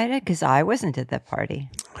were invited? Because I wasn't at that party.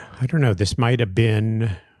 I don't know. This might have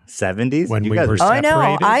been 70s? when we were separated.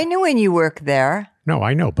 Oh, no. I knew when you worked there. No,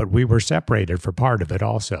 I know. But we were separated for part of it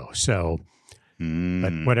also. So,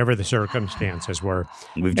 but whatever the circumstances were.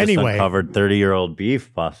 We've just uncovered 30-year-old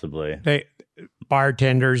beef, possibly.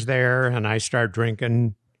 Bartenders there, and I start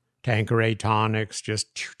drinking Tanqueray tonics, just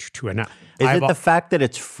and Is it the fact that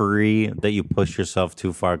it's free that you push yourself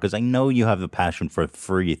too far? Because I know you have a passion for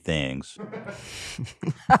free things.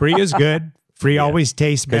 Free is good. Free always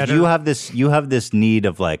tastes better. You have this need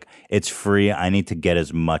of like, it's free. I need to get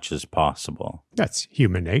as much as possible. That's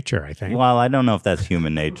human nature, I think. Well, I don't know if that's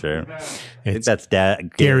human nature. I think that's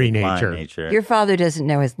Gary nature. Your father doesn't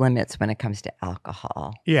know his limits when it comes to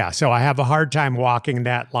alcohol. Yeah, so I have a hard time walking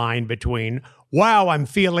that line between, wow, I'm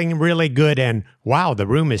feeling really good, and wow, the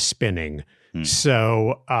room is spinning.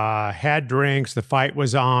 So had drinks, the fight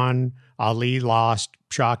was on, Ali lost,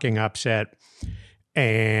 shocking upset,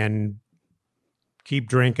 and keep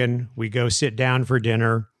drinking. We go sit down for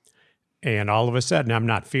dinner, and all of a sudden I'm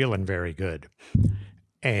not feeling very good.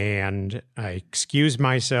 And I excuse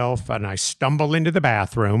myself, and I stumble into the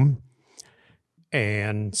bathroom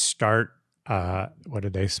and start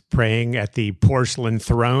praying at the porcelain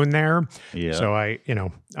throne there. Yeah. So I,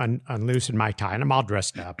 unloosen my tie, and I'm all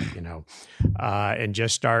dressed up, and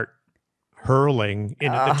just start hurling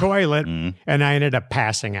into the toilet, and I ended up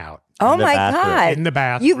passing out. Oh my God. In the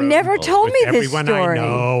bathroom. You've never told me this everyone story. I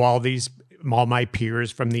know, all my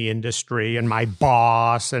peers from the industry and my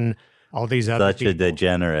boss and all these other people. Such a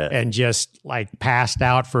degenerate. And just like passed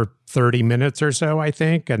out for 30 minutes or so, I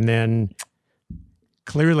think. And then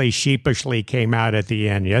clearly sheepishly came out at the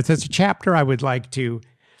end. Yes, it's a chapter I would like to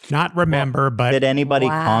not remember, but... Did anybody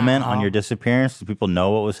comment on your disappearance? Did people know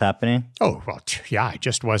what was happening? Oh, well, yeah, I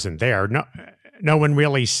just wasn't there. No one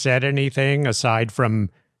really said anything aside from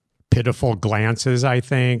pitiful glances, I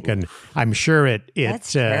think. And I'm sure it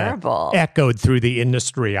terrible. Echoed through the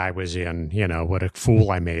industry I was in, what a fool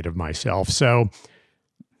I made of myself. So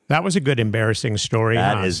that was a good embarrassing story.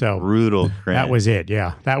 That is brutal cringe. That was it,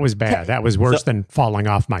 yeah. That was bad. That was worse than falling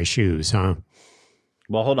off my shoes, huh?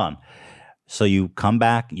 Well, hold on. So you come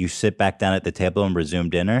back, you sit back down at the table and resume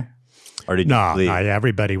dinner? Or did you leave? No,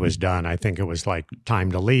 everybody was done. I think it was like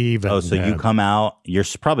time to leave. And, so you come out, you're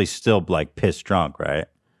probably still like pissed drunk, right?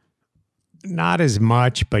 Not as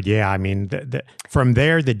much, but yeah, I mean, from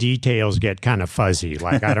there, the details get kind of fuzzy.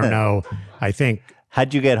 Like, I don't know. I think...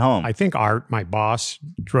 How'd you get home? I think Art, my boss,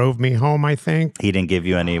 drove me home, I think. He didn't give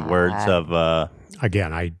you any words of...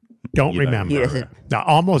 Again, I don't remember.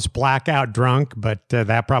 Almost blackout drunk, but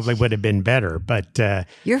that probably would have been better. But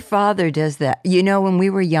your father does that. When we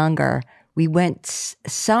were younger, we went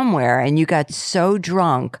somewhere and you got so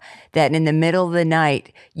drunk that in the middle of the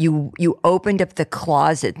night, you opened up the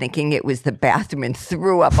closet thinking it was the bathroom and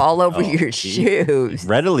threw up all over your shoes.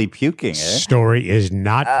 Readily puking, eh? Story is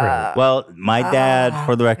not true. Well, my dad,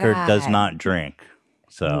 for the record, does not drink.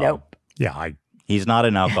 So nope. Yeah, he's not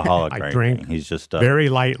an alcoholic or drink anything. He's just very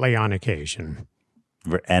lightly on occasion.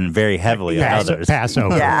 And very heavily on others.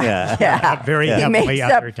 Passover. Yeah. Very he heavily makes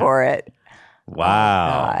up for it.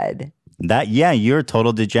 Wow. Oh, God. You're a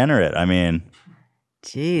total degenerate. I mean,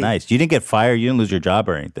 jeez. Nice. You didn't get fired. You didn't lose your job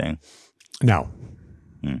or anything. No.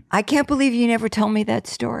 I can't believe you never told me that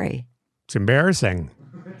story. It's embarrassing.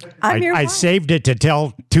 I saved it to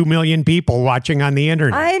tell 2 million people watching on the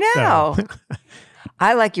internet. I know. So.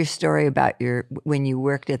 I like your story about when you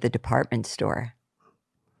worked at the department store.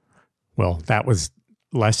 Well, that was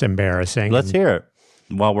less embarrassing. Let's hear it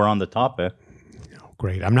while we're on the topic.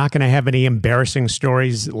 Great. I'm not going to have any embarrassing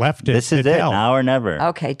stories left to This is tell. it, now or never.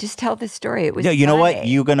 Okay, just tell the story. It was you know what? funny.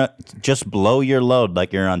 You're going to just blow your load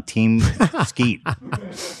like you're on Team Skeet.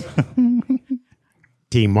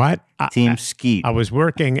 Team what? Team Skeet. I was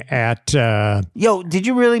working at. Yo, did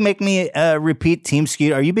you really make me repeat Team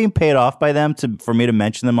Skeet? Are you being paid off by them for me to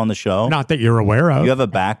mention them on the show? Not that you're aware of. You have a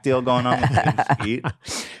back deal going on with Team Skeet?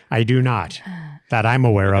 I do not. That I'm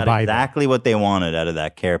aware of. Exactly what they wanted out of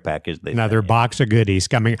that care package. Another box of goodies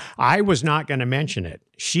coming. I was not going to mention it.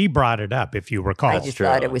 She brought it up, if you recall. I just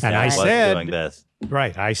thought it was and funny. I said, doing this.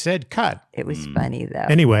 right, I said cut. It was funny, though.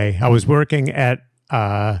 Anyway, I was working at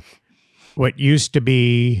what used to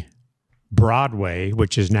be Broadway,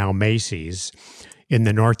 which is now Macy's, in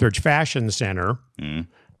the Northridge Fashion Center,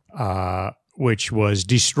 which was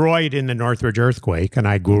destroyed in the Northridge earthquake. And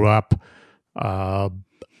I grew up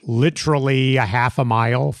literally a half a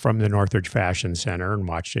mile from the Northridge Fashion Center and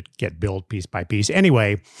watched it get built piece by piece.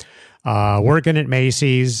 Anyway, working at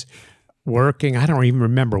Macy's, I don't even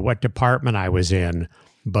remember what department I was in,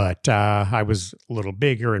 but I was a little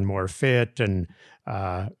bigger and more fit. And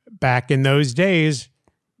back in those days,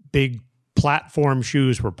 big platform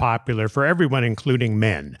shoes were popular for everyone, including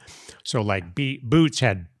men. So like boots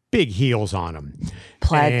had big heels on them.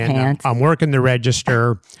 Plaid pants. I'm working the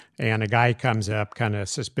register, and a guy comes up, kind of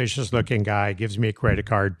suspicious looking guy, gives me a credit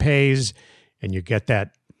card, pays, and you get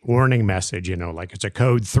that warning message, like it's a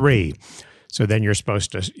code 3. So then you're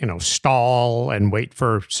supposed to, stall and wait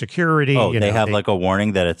for security. Oh, they have like a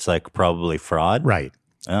warning that it's like probably fraud? Right.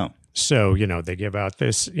 Oh. So, they give out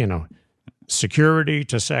this, security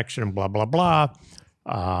to section, blah, blah, blah.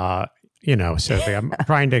 So I'm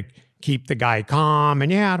trying to keep the guy calm.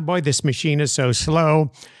 And yeah, boy, this machine is so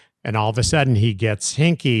slow. And all of a sudden he gets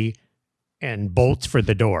hinky and bolts for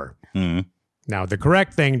the door. Mm-hmm. Now, the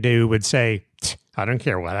correct thing to do would say, I don't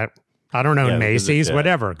care what I don't know, Macy's,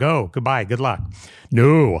 whatever. Go, goodbye, good luck.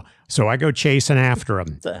 No. So I go chasing after him.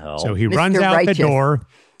 What the hell? So he Mr. runs out Righteous. the door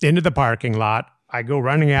into the parking lot. I go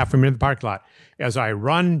running after him into the parking lot. As I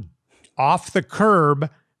run off the curb,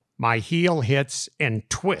 my heel hits and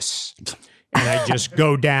twists. And I just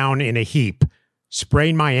go down in a heap.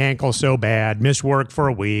 Sprained my ankle so bad, missed work for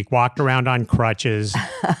a week, walked around on crutches.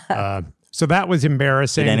 So that was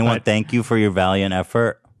embarrassing. Did anyone thank you for your valiant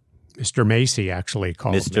effort? Mr. Macy actually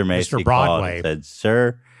called Mr. me. Macy Mr. Broadway called and said,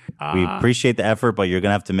 "Sir, we appreciate the effort, but you're going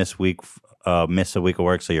to have to miss a week of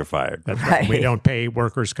work, so you're fired." That's right. We don't pay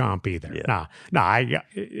workers' comp either. Yeah.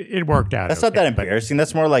 It worked out. That's not that embarrassing.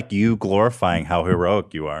 That's more like you glorifying how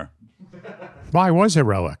heroic you are. Well, I was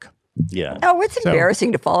heroic. Yeah. Oh, it's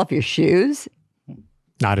embarrassing to fall off your shoes.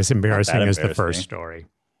 Not as embarrassing Not that as the embarrassing. first story.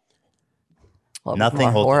 Well, Nothing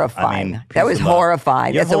more holds- horrifying. I mean, that was peace of mind.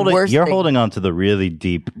 horrifying. That's the worst You're thing. holding on to the really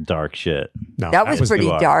deep, dark shit. No, That was pretty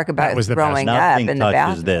you are. dark That about was the throwing best. up Nothing in the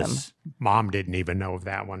touches bathroom. this. Mom didn't even know of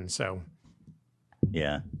that one. So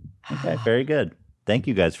Yeah. Okay. Very good. Thank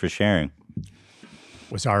you guys for sharing.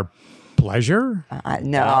 was our pleasure.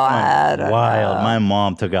 No, I don't Wild. know. My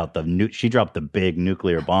mom took out she dropped the big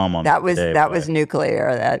nuclear bomb on That me was today, that boy. was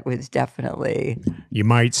nuclear. That was definitely You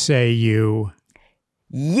might say you.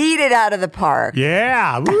 yeeted out of the park.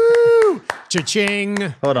 Yeah. Woo! Cha-ching.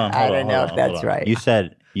 Hold on. I hold don't on, know hold if on, that's hold on. right. You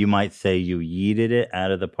said you might say you yeeted it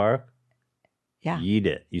out of the park? Yeah. Yeet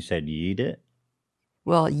it. You said yeet it?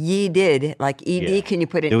 Well, ye did like ed. Yeah. Can you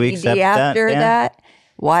put an Do we ed accept that, after Dan? that?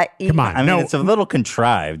 What? Come on. I mean, No. it's a little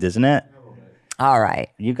contrived, isn't it? All right.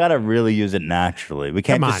 You got to really use it naturally. We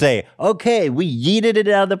can't Come just on. say, okay, we yeeted it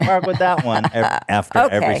out of the park with that one after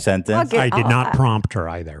Okay. every I'll sentence. give- I did not prompt her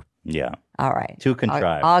either. Yeah. All right. Too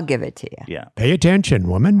contrived. I'll give it to you. Yeah. Pay attention,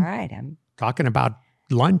 woman. All right. I'm Talking about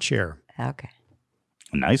lunch here. okay.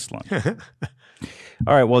 Nice one.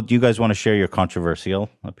 All right. Well, do you guys want to share your controversial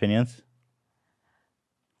opinions?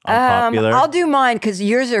 Unpopular? I'll do mine because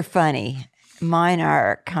yours are funny. Mine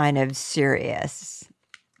are kind of serious.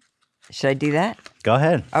 Should I do that? Go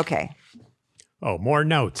ahead. Okay. Oh, more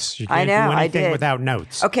notes. You I can't know, do I anything did. without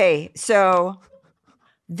notes. Okay. So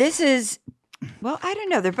this is, well, I don't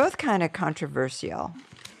know. They're both kind of controversial.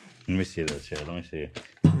 Let me see this here. Let me see.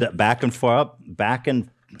 The back and forth, back and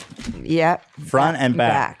Yep. Front and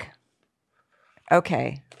back.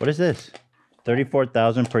 Okay. what is this?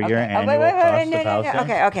 34,000 per year Oh, annual wait, cost no, of no,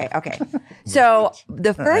 no. housing. Okay. So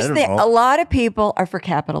the first don't thing, know. a lot of people are for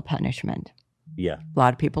capital punishment. Yeah. A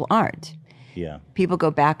lot of people aren't. Yeah. People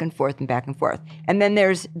go back and forth and back and forth. And then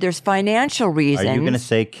there's financial Are reasons. you going to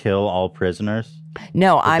say kill all prisoners?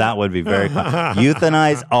 No, That would be very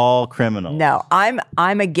euthanize all criminals.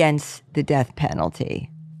 I'm against the death penalty,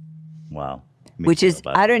 Wow. Me which too, is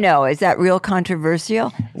but- I don't know. Is that real controversial?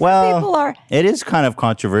 Some Well, people are. it is kind of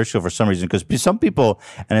controversial for some reason because some people,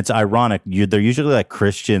 and it's ironic, they're usually like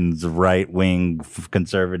Christians, right wing,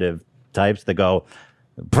 conservative types that go,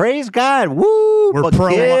 Praise God. Woo. We're but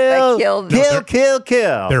kill.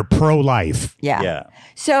 They're pro-life. Yeah.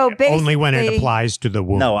 So basically, only when it applies to the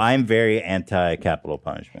wound. No, I'm very anti-capital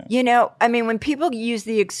punishment. You know, I mean, when people use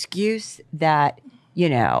the excuse that, you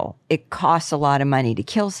know, it costs a lot of money to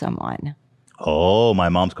kill someone. Oh, my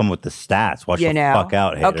mom's coming with the stats. Watch the fuck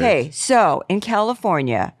out, haters. Okay, so in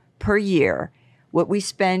California, per year, what we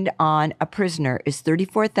spend on a prisoner is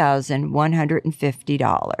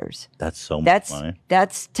 $34,150. That's so much money.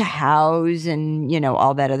 That's to house and, you know,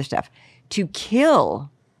 all that other stuff. To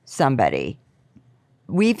kill somebody,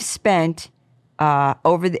 we've spent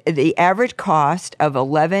over the average cost of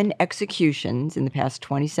 11 executions in the past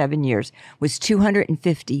 27 years was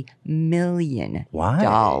 $250 million. Why?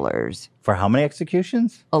 For how many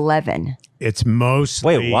executions? 11. It's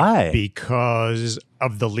mostly why? Because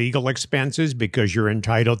of the legal expenses, because you're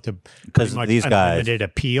entitled to because these unlimited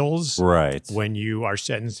appeals when you are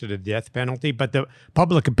sentenced to the death penalty. But the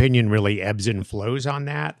public opinion really ebbs and flows on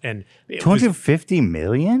that. And $250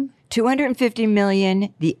 million? $250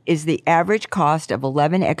 million is the average cost of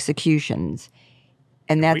 11 executions.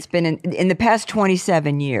 And that's been in the past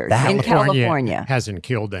 27 years in California. Hasn't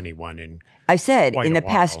killed anyone in I said in the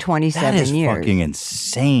past 27 years. That is fucking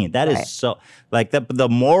insane. That is so like the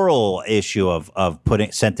moral issue of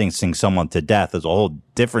sentencing someone to death is a whole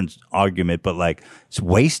different argument, but like it's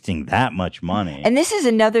wasting that much money. And this is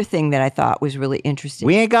another thing that I thought was really interesting.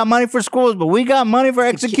 We ain't got money for schools, but we got money for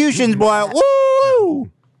executions, boy.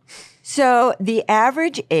 Woo! So the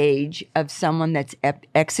average age of someone that's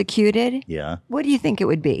executed, what do you think it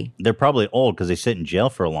would be? They're probably old because they sit in jail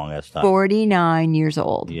for a long ass time. 49 years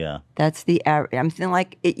old. Yeah. That's the average. I'm feeling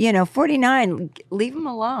like, 49, leave them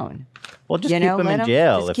alone. Well, just keep them in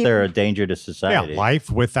jail if they're a danger to society. Yeah, life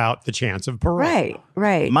without the chance of parole.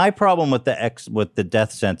 Right. My problem with the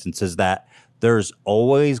death sentence is that there's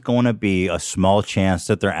always going to be a small chance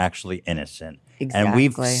that they're actually innocent. Exactly. And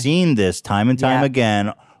we've seen this time and time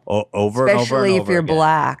again. Over and over Especially if you're again.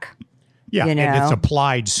 Black. Yeah, and it's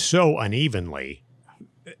applied so unevenly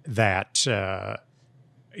that,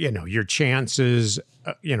 your chances,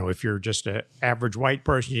 if you're just an average white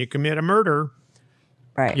person, you commit a murder,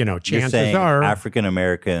 right? Chances are African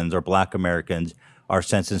Americans or Black Americans are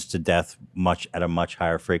sentenced to death at a much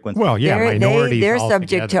higher frequency. Well, yeah, minorities they're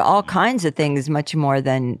subject to all kinds of things much more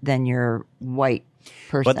than your white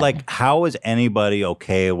person. But like, how is anybody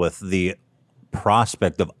okay with the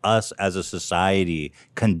prospect of us as a society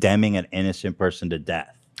condemning an innocent person to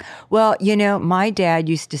death? Well, my dad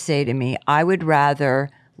used to say to me, I would rather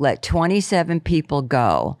let 27 people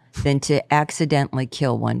go than to accidentally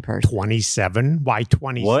kill one person. 27? Why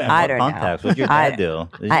 27? I don't know. What did your dad do?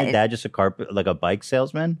 Is your dad just a bike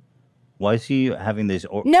salesman? Why is he having these?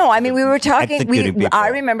 No, I mean, we were talking. I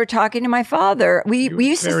remember talking to my father. We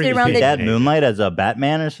used to sit around. Did Dad moonlight as a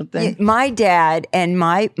Batman or something? My dad and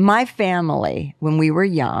my family, when we were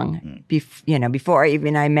young, before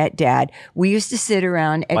I met Dad, we used to sit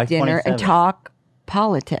around at dinner and talk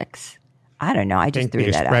politics. I don't know. I just threw that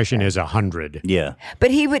out. The expression is 100. Yeah,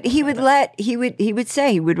 but he would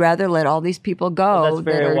say he would rather let all these people go. Well, that's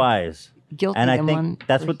very wise. Guilty, and I think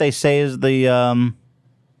that's what they say is the.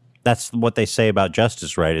 That's what they say about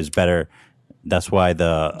justice, right? Is better. That's why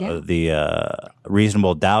the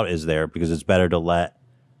reasonable doubt is there, because it's better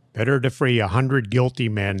to free 100 guilty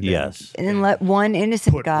men. Yes, and then let one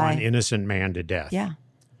innocent put guy, one innocent man to death. Yeah,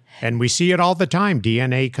 and we see it all the time.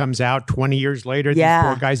 DNA comes out 20 years later. These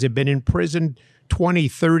poor guys have been in prison 20,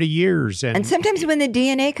 30 years, and sometimes when the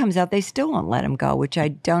DNA comes out, they still won't let them go, which I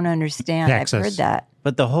don't understand. Texas. I've heard that.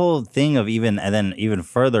 But the whole thing of even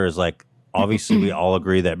further is like. Obviously, we all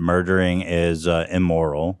agree that murdering is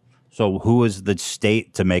immoral. So who is the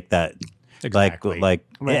state to make that? Exactly. Right.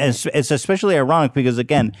 It's especially ironic because,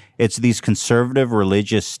 again, it's these conservative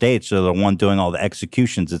religious states that are the one doing all the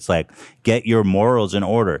executions. It's like, get your morals in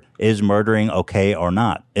order. Is murdering okay or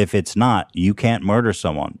not? If it's not, you can't murder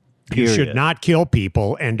someone. Period. You should not kill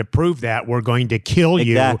people, and to prove that, we're going to kill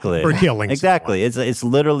you for killing Exactly. someone. It's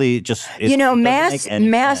literally just...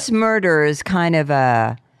 mass murder is kind of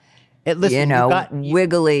a...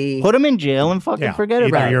 wiggly. Put them in jail and fucking forget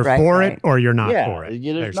about it. Either you're for it or you're not for it.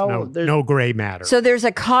 There's no gray matter. So there's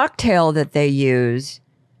a cocktail that they use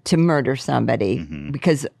to murder somebody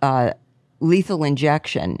because lethal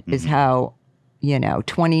injection is how,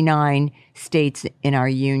 29 states in our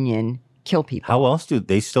union kill people. How else do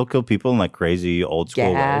they still kill people in like crazy old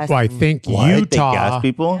school ways? Well, I think They gas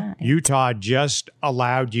people? Utah just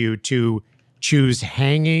allowed you to choose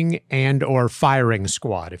hanging and or firing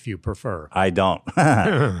squad if you prefer. I don't.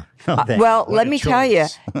 Let me tell you,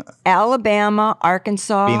 Alabama,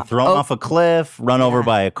 Arkansas. Being thrown off a cliff, run over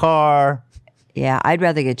by a car. Yeah, I'd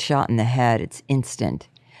rather get shot in the head. It's instant.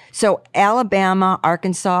 So Alabama,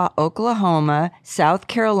 Arkansas, Oklahoma, South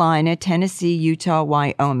Carolina, Tennessee, Utah,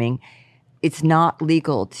 Wyoming, it's not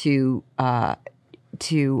legal to have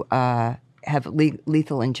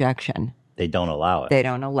lethal injection. They don't allow it. They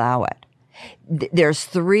don't allow it. There's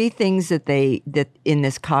 3 things that in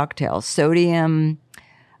this cocktail: sodium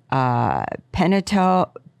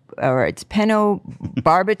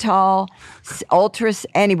pentobarbital, ultras.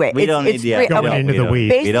 Anyway, we don't need the going into the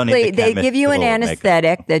weeds. Basically, they give you an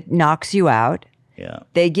anesthetic that knocks you out. Yeah.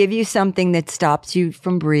 They give you something that stops you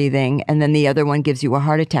from breathing, and then the other one gives you a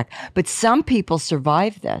heart attack. But some people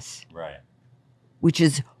survive this, Right. which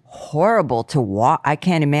is horrible to watch. I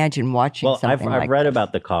can't imagine watching something like I've read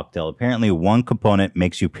about the cocktail. Apparently, one component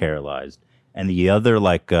makes you paralyzed, and the other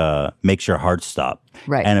makes your heart stop.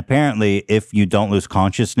 Right. And apparently, if you don't lose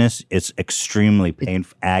consciousness, it's extremely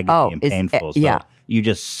painful, agony and painful. So yeah. you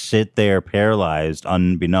just sit there paralyzed,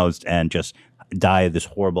 unbeknownst, and just die of this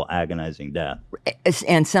horrible, agonizing death.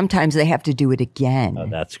 And sometimes they have to do it again. Oh,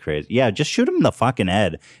 that's crazy. Yeah, just shoot him in the fucking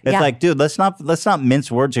head. It's like, dude, let's not mince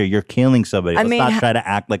words here. You're killing somebody. Let's not try to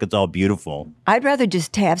act like it's all beautiful. I'd rather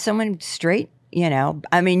just have someone straight,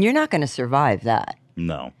 I mean, you're not going to survive that.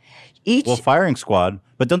 No. Firing squad,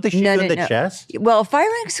 but don't they shoot you in the chest? Well,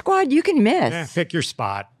 firing squad, you can miss. Yeah, pick your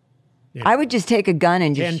spot. Yeah. I would just take a gun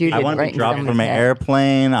and just shoot it right in I want to be dropped from an head.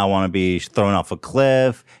 airplane. I want to be thrown off a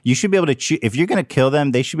cliff. You should be able to choose. If you're going to kill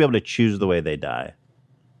them, they should be able to choose the way they die.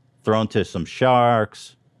 Thrown to some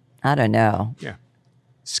sharks. I don't know. Yeah.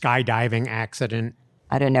 Skydiving accident.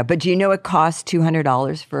 I don't know. But do you know it costs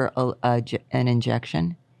 $200 for an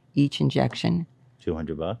injection? Each injection?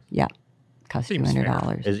 $200? Yeah. It costs Seems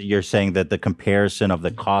 $200. You're saying that the comparison of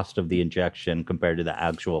the cost of the injection compared to the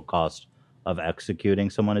actual cost of executing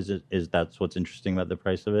someone is that's what's interesting about the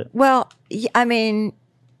price of it? Well, I mean,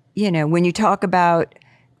 when you talk about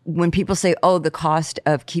when people say, "Oh, the cost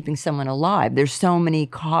of keeping someone alive," there's so many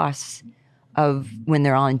costs of when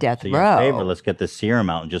they're on death row. Favor, let's get the serum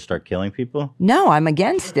out and just start killing people. No, I'm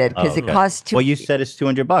against it because it costs Well, you said it's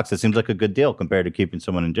 $200. It seems like a good deal compared to keeping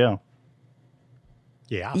someone in jail.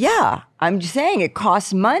 Yeah. Yeah, I'm just saying it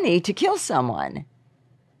costs money to kill someone.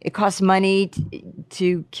 It costs money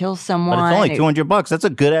to kill someone. But it's only $200. That's a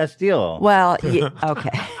good ass deal. Well, okay.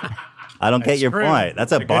 I don't get your point.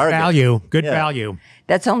 That's a bargain. Good value.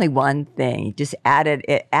 That's only one thing. Just add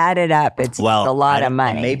it up. It's a lot of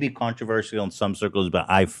money. It may be controversial in some circles, but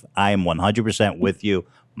I am 100% with you.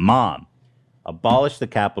 Mom, abolish the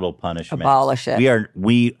capital punishment. Abolish it.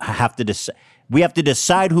 We have to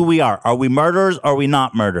decide who we are. Are we murderers? Or are we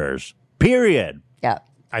not murderers? Period. Yeah.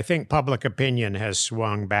 I think public opinion has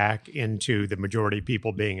swung back into the majority of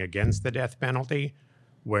people being against the death penalty,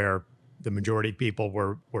 where the majority of people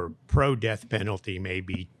were pro-death penalty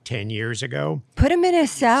maybe 10 years ago. Put him in a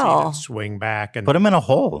cell. Swing back. And put him in a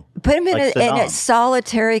hole. Put him in a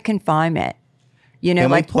solitary confinement.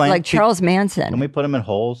 Like Charles Manson. Can we put him in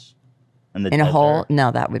holes? In a hole? No,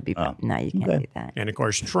 that would be... No, you can't do that. And, of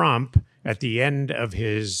course, Trump, at the end of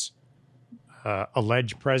his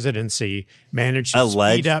alleged presidency, managed to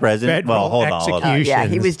speed up federal executions. Yeah,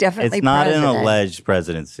 he was definitely It's not president. an alleged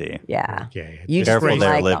presidency. Yeah. Okay. You Careful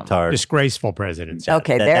there, like libtard. Disgraceful presidency.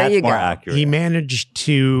 Okay, there you go. That's more accurate. He managed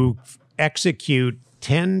to execute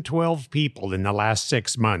 10, 12 people in the last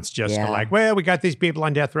 6 months. Just we got these people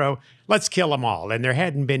on death row. Let's kill them all. And there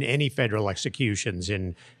hadn't been any federal executions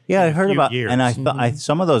in I heard about years. And I thought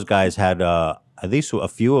some of those guys had at least a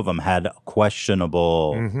few of them had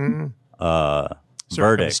questionable verdicts.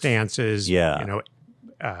 Circumstances.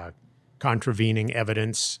 Contravening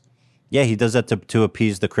evidence. Yeah, he does that to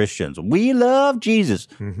appease the Christians. We love Jesus.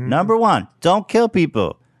 Number one, don't kill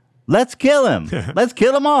people. Let's kill him. Let's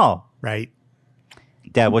kill them all. Right.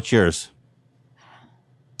 Dad, what's yours?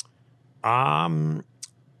 I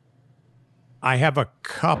have a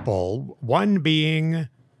couple. One being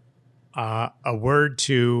a word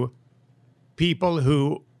to people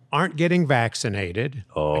who aren't getting vaccinated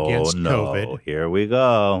against COVID. Here we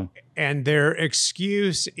go. And their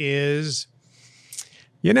excuse is,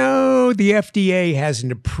 the FDA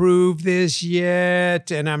hasn't approved this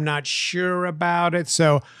yet, and I'm not sure about it.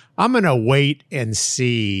 So I'm going to wait and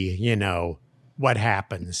see, what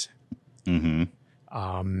happens.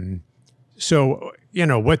 So,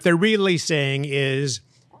 what they're really saying is,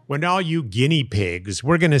 when all you guinea pigs,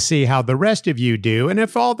 we're going to see how the rest of you do. And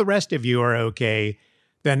if all the rest of you are okay,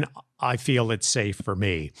 then I feel it's safe for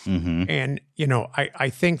me. And, I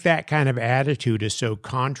think that kind of attitude is so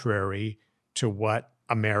contrary to what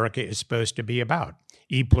America is supposed to be about.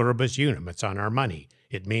 E pluribus unum, it's on our money.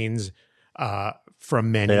 It means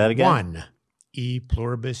from many one. E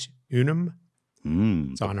pluribus unum.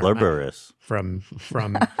 It's on Blurberus. From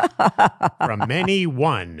many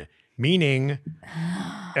one, meaning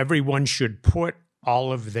everyone should put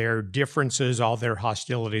all of their differences, all their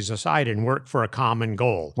hostilities aside and work for a common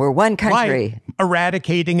goal. We're one country. Like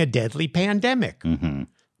eradicating a deadly pandemic.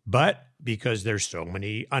 But because there's so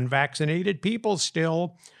many unvaccinated people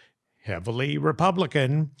still, heavily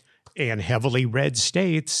Republican and heavily red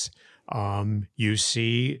states, you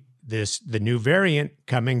see the new variant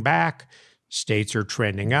coming back. States are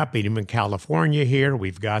trending up, even in California here.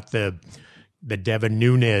 We've got the Devin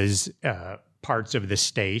Nunes parts of the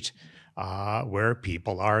state where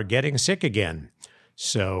people are getting sick again.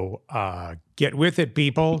 So get with it,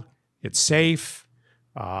 people. It's safe.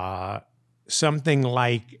 Something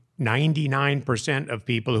like 99% of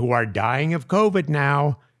people who are dying of COVID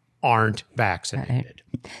now aren't vaccinated.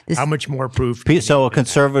 Right. How much more proof? So a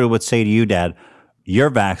conservative would say to you, Dad,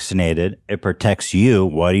 you're vaccinated. It protects you.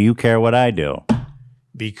 Why do you care what I do?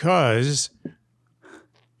 Because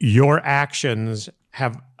your actions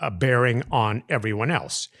have a bearing on everyone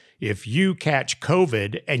else. If you catch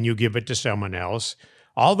COVID and you give it to someone else,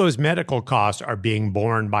 all those medical costs are being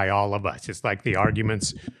borne by all of us. It's like the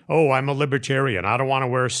arguments, oh, I'm a libertarian. I don't want to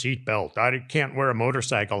wear a seatbelt. I can't wear a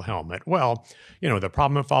motorcycle helmet. Well, the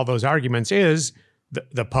problem with all those arguments is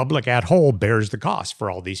the public at whole bears the cost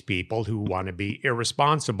for all these people who want to be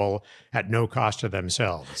irresponsible at no cost to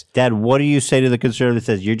themselves. Dad, what do you say to the conservative that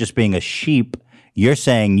says you're just being a sheep? You're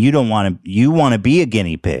saying you want to be a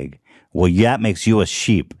guinea pig. Well, that makes you a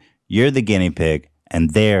sheep. You're the guinea pig,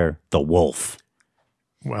 and they're the wolf.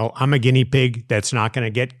 Well, I'm a guinea pig that's not going to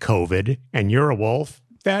get COVID, and you're a wolf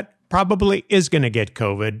that probably is going to get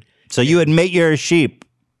COVID. So you admit you're a sheep?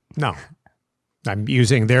 No. I'm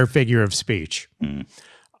using their figure of speech.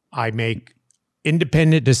 I make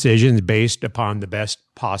independent decisions based upon the best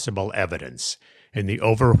possible evidence. And the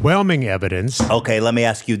overwhelming evidence... Okay, let me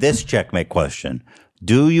ask you this checkmate question.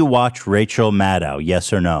 Do you watch Rachel Maddow,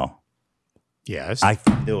 yes or no? Yes. I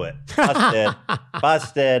do it. Busted.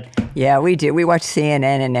 Busted. Yeah, we do. We watch CNN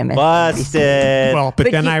and MSNBC. Busted. Well,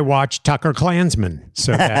 but then I watch Tucker Klansman.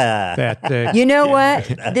 So that you know what?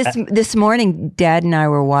 This morning, Dad and I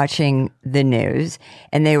were watching the news,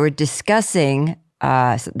 and they were discussing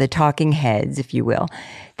the talking heads, if you will.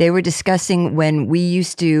 They were discussing when we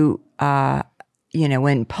used to,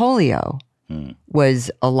 when polio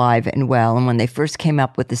was alive and well. And when they first came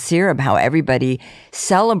up with the serum, how everybody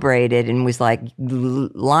celebrated and was like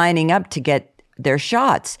lining up to get their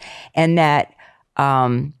shots. And that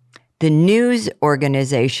the news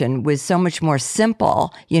organization was so much more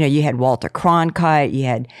simple. You had Walter Cronkite, you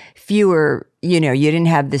had fewer, you didn't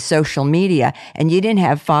have the social media, and you didn't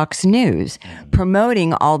have Fox News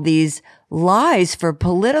promoting all these lies for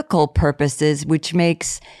political purposes, which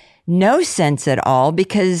makes no sense at all,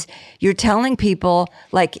 because you're telling people,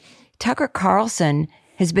 like Tucker Carlson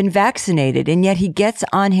has been vaccinated, and yet he gets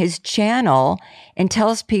on his channel and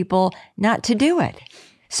tells people not to do it.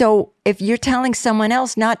 So if you're telling someone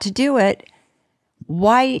else not to do it,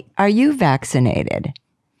 why are you vaccinated?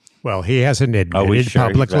 Well, he hasn't admitted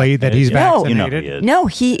publicly that he's vaccinated. No,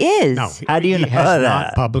 he is. No, how do you know he has that?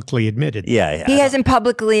 Not publicly admitted. Yeah. He hasn't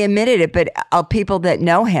publicly admitted it, but people that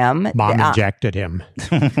know him, Mom injected him.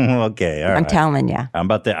 Okay, all right. I'm telling you.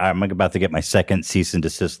 I'm about to get my second cease and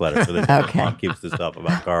desist letter for this. Okay. Mom keeps this up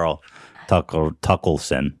about Carl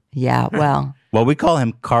Tuckelson. Yeah, well. Well, we call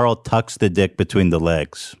him Carl Tucks the Dick Between the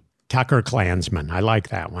Legs. Tucker Klansman. I like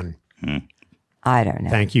that one. I don't know.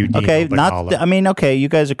 Thank you, Dino. Okay, you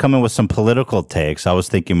guys are coming with some political takes. I was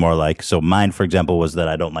thinking more like, so mine, for example, was that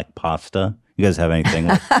I don't like pasta. You guys have anything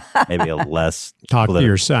like maybe a less Talk to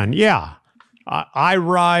your son. Yeah. I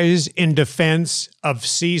rise in defense of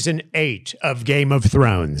season 8 of Game of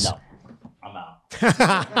Thrones. No, I'm out.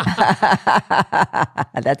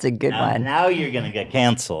 That's a good one. Now you're going to get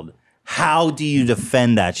canceled. How do you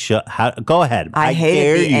defend that show? Go ahead. I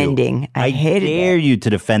hated the ending. I dare you to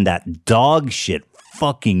defend that dog shit,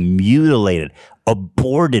 fucking mutilated,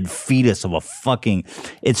 aborted fetus of a fucking.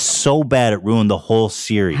 It's so bad it ruined the whole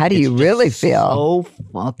series. How do you really feel? So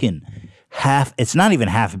fucking half. It's not even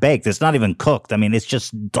half baked. It's not even cooked. I mean, it's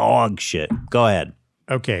just dog shit. Go ahead.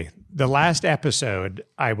 Okay, the last episode,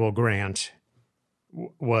 I will grant,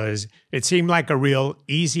 it seemed like a real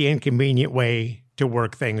easy and convenient way to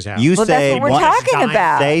work things out. You say that's what we're talking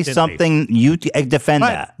about. Say something. You defend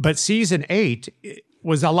that. But season 8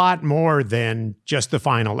 was a lot more than just the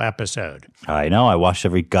final episode. I know. I watched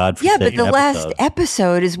every godforsaken episode. Yeah, but the last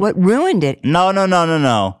episode is what ruined it.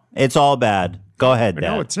 No. It's all bad. Go ahead, Dad.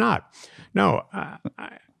 No, it's not. No,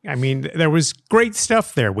 I mean, there was great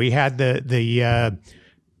stuff there. We had the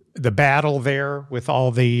the battle there with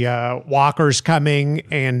all the walkers coming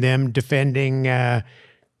and them defending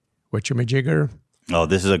whatchamajigger. Oh,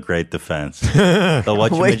 this is a great defense. The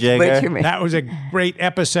whatchamajigger. That was a great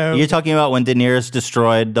episode. You're talking about when Daenerys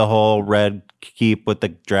destroyed the whole Red Keep with the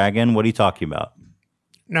dragon? What are you talking about?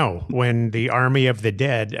 No, when the army of the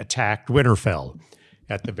dead attacked Winterfell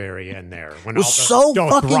at the very end there. When it was so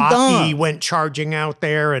fucking dumb. Went charging out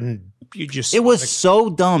there and you just... It was so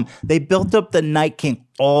dumb. They built up the Night King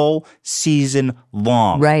all season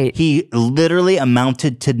long. Right. He literally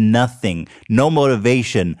amounted to nothing. No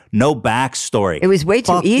motivation. No backstory. It was way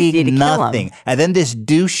too easy to kill him. And then this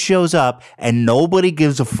douche shows up and nobody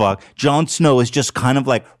gives a fuck. Jon Snow is just kind of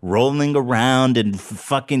like rolling around and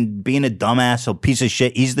fucking being a dumbass, a piece of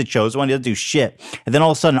shit. He's the chosen one. He doesn't do shit. And then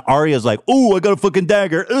all of a sudden Arya's like, oh, I got a fucking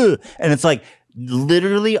dagger. Ugh. And it's like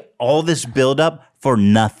literally all this buildup for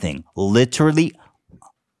nothing. Literally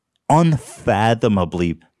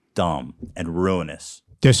unfathomably dumb and ruinous.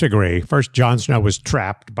 Disagree. First, Jon Snow was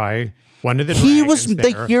trapped by one of the dragons. He was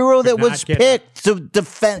the hero that was picked to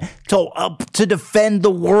defend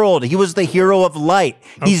the world. He was the hero of light.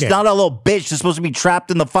 He's not a little bitch that's supposed to be trapped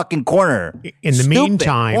in the fucking corner. In the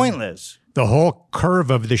meantime, pointless. The whole curve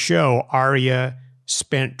of the show, Arya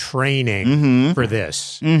spent training for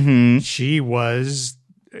this. Mm-hmm. She was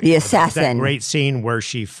the assassin. That great scene where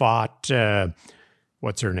she fought,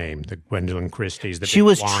 what's her name? The Gwendolyn Christie's. She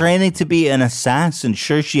was training to be an assassin.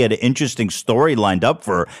 Sure, she had an interesting story lined up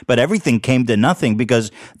for her, but everything came to nothing because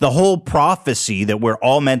the whole prophecy that we're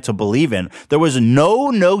all meant to believe in, there was no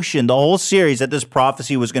notion the whole series that this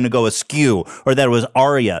prophecy was going to go askew or that it was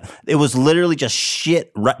Arya. It was literally just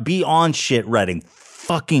shit, beyond shit writing.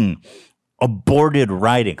 Fucking aborted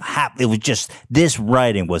writing. It was just, this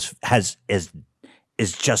writing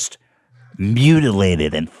is just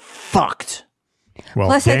mutilated and fucked. Well,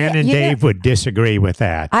 plus, Dan and Dave would disagree with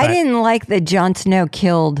that. I didn't like that Jon Snow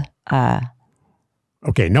killed...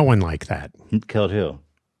 okay, no one liked that. Killed who?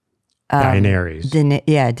 Daenerys.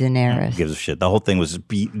 Daenerys. Who gives a shit? The whole thing was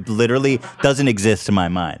literally doesn't exist in my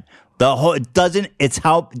mind. It's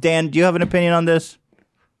how... Dan, do you have an opinion on this?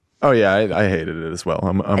 Oh yeah, I hated it as well.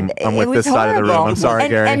 I'm with this side of the room. I'm sorry,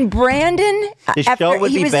 Gary. And Brandon, after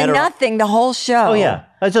he was in nothing the whole show. Oh yeah,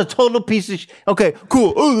 that's a total piece of shit. Okay,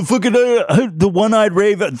 cool. Oh, the fucking the one-eyed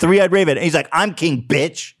raven, three-eyed raven. And he's like, I'm king,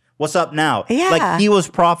 bitch. What's up now? Yeah. Like he was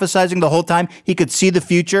prophesizing the whole time. He could see the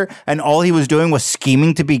future, and all he was doing was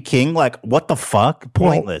scheming to be king. Like what the fuck?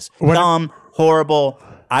 Pointless, dumb, horrible.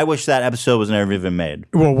 I wish that episode was never even made.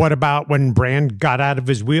 Well, what about when Bran got out of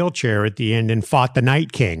his wheelchair at the end and fought the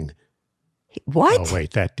Night King? What? Oh,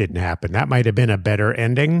 wait, that didn't happen. That might have been a better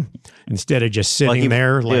ending instead of just sitting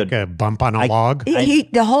there like a bump on a log.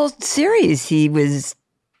 The whole series, he was,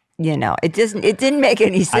 it didn't make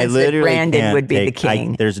any sense that Brandon would be the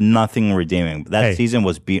king. There's nothing redeeming. That season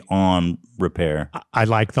was beyond repair. I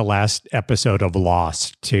like the last episode of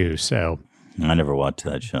Lost, too, so. I never watched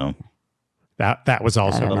that show. That was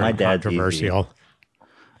also very controversial.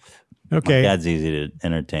 Okay. My dad's easy to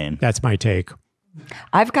entertain. That's my take.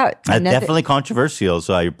 I've got definitely controversial,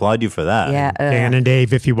 so I applaud you for that. Yeah, Dan and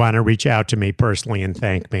Dave, if you want to reach out to me personally and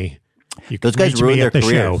thank me, those guys ruined their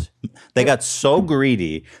careers. They got so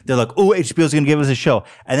greedy. They're like, "Oh, HBO's going to give us a show,"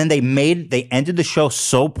 and then they ended the show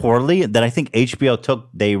so poorly that I think HBO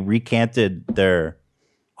they recanted their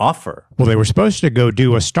offer. Well, they were supposed to go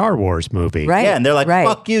do a Star Wars movie, right? Yeah, and they're like,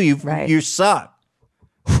 "Fuck you, you suck."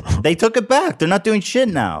 They took it back. They're not doing shit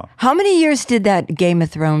now. How many years did that Game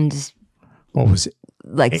of Thrones? What was it?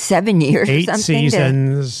 Like 7 years or something? 8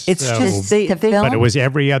 seasons. It's just to film. But it was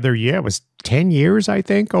every other year. It was 10 years, I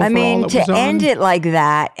think, overall. I mean, to end it like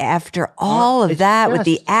that after all of that, with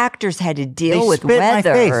the actors had to deal with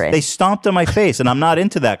weather. They stomped on my face, and I'm not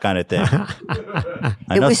into that kind of thing.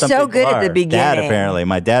 It was so good at the beginning.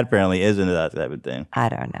 My dad apparently is into that type of thing. I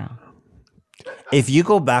don't know. If you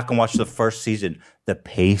go back and watch the first season, the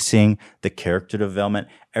pacing, the character development,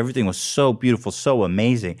 everything was so beautiful, so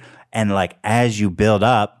amazing. And like as you build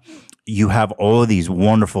up, you have all of these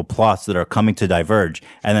wonderful plots that are coming to diverge.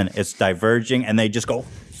 And then it's diverging and they just go,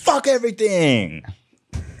 fuck everything.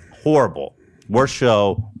 Horrible. Worst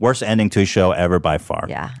show, worst ending to a show ever by far.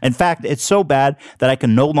 Yeah. In fact, it's so bad that I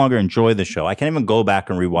can no longer enjoy the show. I can't even go back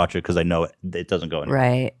and rewatch it because I know it doesn't go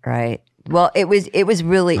anywhere. Right. Well, it was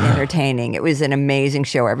really entertaining. It was an amazing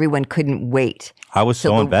show. Everyone couldn't wait. I was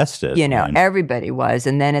so invested. Everybody was.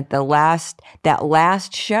 And then at that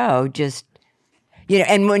last show, just,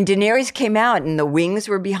 and when Daenerys came out and the wings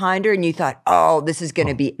were behind her, and you thought, "Oh, this is going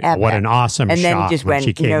to be epic." What an awesome and shot! then it just when went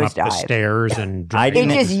she came up the nosedive. stairs and It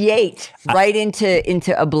just yeet right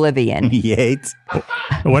into oblivion. Yeet.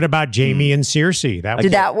 What about Jamie and Cersei?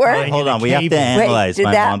 Did that work? Hold on, we have to analyze did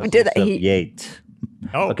my that- mom's did that- use of he- yeet.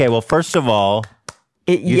 Oh. Okay, well, first of all,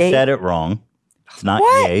 you said it wrong. It's not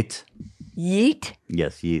What? yeet. Yeet?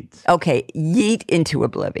 Yes, yeet. Okay, yeet into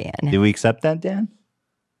oblivion. Do we accept that, Dan?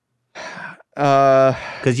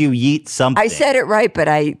 Because you yeet something. I said it right, but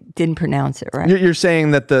I didn't pronounce it right. You're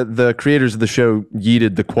saying that the creators of the show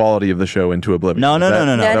yeeted the quality of the show into oblivion. No. Is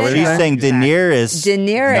that what She's you're saying? saying Daenerys.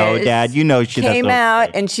 No, Dad, you know she came doesn't- out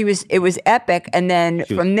and it was epic, and then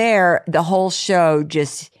from there the whole show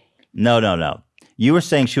just No. You were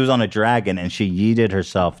saying she was on a dragon and she yeeted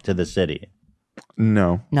herself to the city.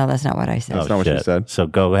 No, that's not what I said. That's not what you said. So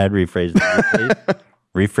go ahead, rephrase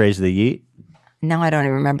rephrase the yeet. Now I don't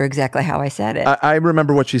even remember exactly how I said it. I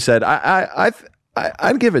remember what she said.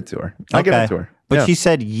 I'd give it to her. I give it to her. But Yeah. she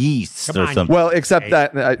said yeast or something. Well, except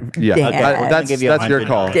that, yeah, Dan. that's your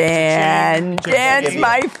call. Dan's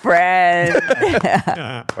my friend.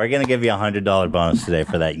 We're going to give you $100 bonus today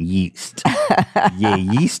for that yeast. Yeah,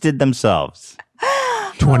 yeasted themselves.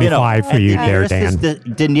 25 for you there, Dan.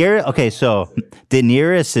 Daenerys, so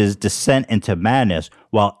Daenerys' descent into madness,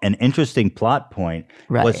 while an interesting plot point,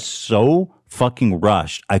 was so fucking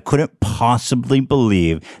rushed. I couldn't possibly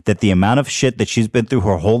believe that the amount of shit that she's been through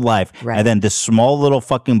her whole life, and then this small little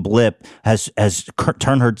fucking blip has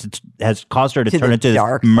turned her has caused her to turn into this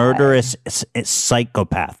murderous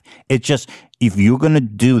psychopath. It just, if you're gonna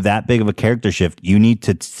do that big of a character shift, you need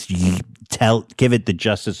to give it the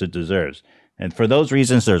justice it deserves. And for those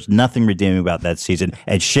reasons, there's nothing redeeming about that season,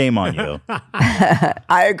 and shame on you.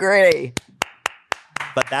 I agree.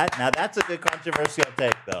 But that's a good controversial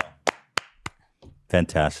take, though.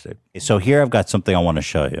 Fantastic. So here I've got something I want to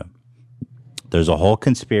show you. There's a whole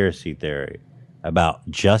conspiracy theory about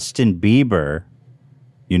Justin Bieber.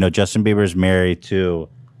 You know, Justin Bieber is married to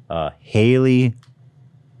Haley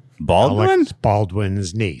Baldwin? Alex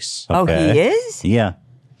Baldwin's niece. Oh, he is? Yeah.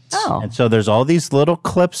 Oh. And so there's all these little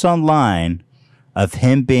clips online of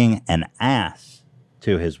him being an ass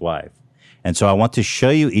to his wife. And so I want to show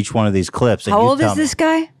you each one of these clips. How old is this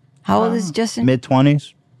guy? How old is Justin?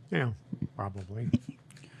 Mid-20s. Yeah, probably.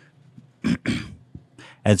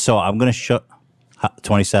 And so I'm going to show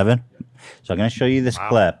 27. So I'm going to show you this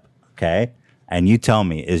clip, okay? And you tell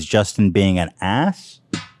me, is Justin being an ass,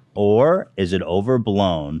 or is it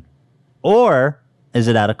overblown, or is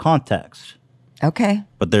it out of context? Okay.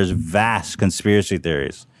 But there's vast conspiracy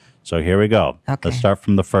theories. So here we go. Okay. Let's start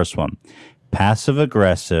from the first one. Passive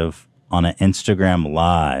aggressive on an Instagram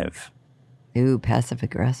live. Ooh, passive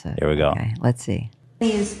aggressive. Here we go. Okay, let's see.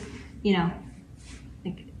 Is,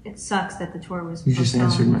 like, it sucks that the tour was You just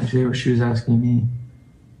postponed. answered she was asking me.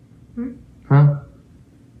 Hmm? Huh?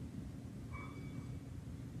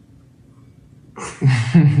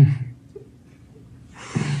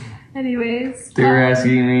 Anyways. They were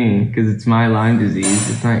asking me because it's my Lyme disease.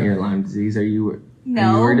 It's not your Lyme disease. Are you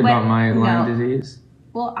No, worried but- about my Lyme no. disease?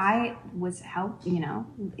 Well, I was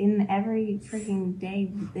in every freaking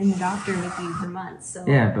day in the doctor with you for months. So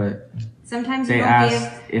Yeah, but sometimes you they don't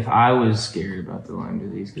asked if I was scared about the Lyme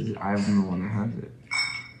disease because I'm the one that has it.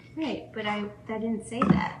 Right, but I didn't say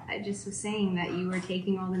that. I just was saying that you were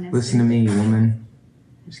taking all the necessary. Listen to me, woman.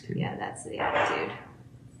 Just kidding. Yeah, that's the attitude.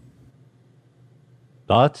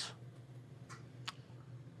 Thoughts?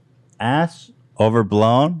 Ass,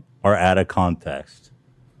 overblown, or out of context?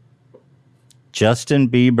 Justin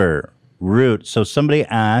Bieber, root. So somebody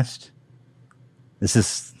asked, this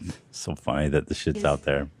is so funny that this shit's out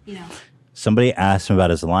there. Somebody asked him about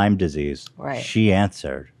his Lyme disease. Right. She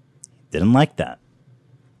answered, didn't like that.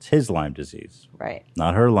 It's his Lyme disease. Right.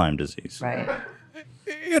 Not her Lyme disease. Right.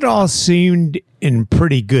 It all seemed in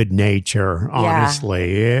pretty good nature,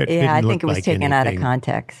 honestly. It Yeah, didn't I look think it was like taken out of anything.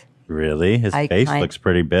 context. Really? His face looks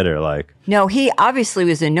pretty bitter. Like, No, he obviously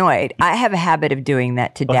was annoyed. I have a habit of doing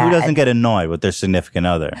that to but Dad. who doesn't get annoyed with their significant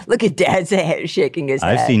other? Look at Dad's head shaking his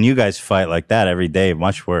head. I've seen you guys fight like that every day,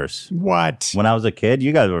 much worse. What? When I was a kid,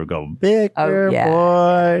 you guys would go, big yeah.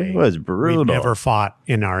 boy. It was brutal. We've never fought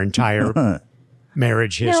in our entire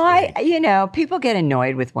marriage history. No, people get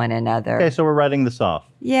annoyed with one another. Okay, so we're writing this off.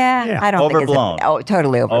 Yeah, I don't Overblown. think it's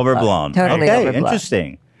totally overblown. Totally okay, overblown.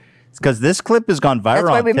 interesting. It's because this clip has gone viral. That's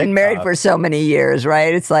why on we've been married TikTok. for so many years,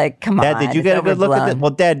 right? It's like, come Dad, on. did you it's get a good look at overblown. it?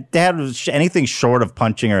 Well, Dad was anything short of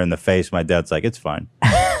punching her in the face. My dad's like, it's fine.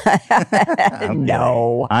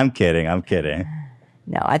 No. I'm kidding.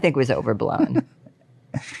 No, I think it was overblown.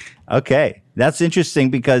 Okay, that's interesting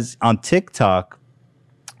because on TikTok,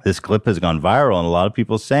 This clip has gone viral, and a lot of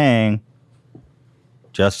people saying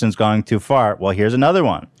Justin's going too far. Well, here's another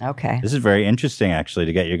one. Okay. This is very interesting, actually,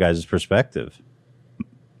 to get your guys' perspective.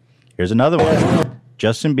 Here's another one.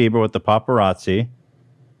 Justin Bieber with the paparazzi.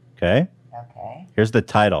 Okay? Okay. Here's the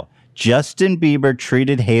title. Justin Bieber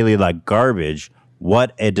treated Hailey like garbage.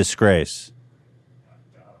 What a disgrace.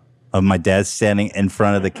 Oh, my dad's standing in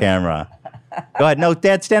front of the camera. Go ahead. No,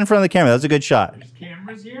 Dad, stand in front of the camera. That was a good shot. There's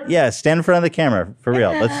cameras here? Yeah, stand in front of the camera. For real.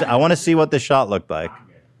 I want to see what the shot looked like.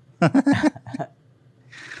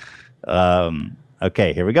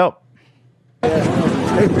 Okay, here we go.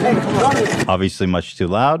 Obviously much too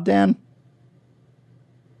loud, Dan.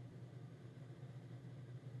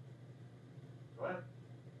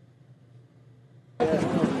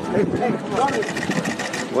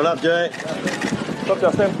 What up, Jay? What's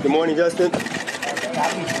up, Justin? Good morning, Justin.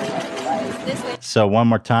 So one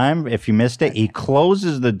more time, if you missed it, he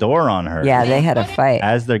closes the door on her. Yeah, they had a fight.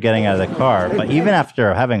 As they're getting out of the car. But even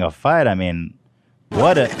after having a fight, I mean,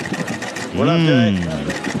 what a... What up,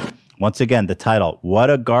 Jay? Once again, the title, what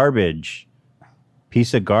a garbage.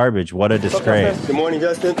 Piece of garbage. What a disgrace. Good morning,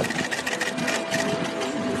 Justin.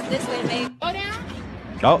 This way, babe. Go down.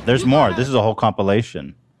 Oh, there's more. This is a whole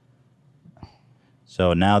compilation.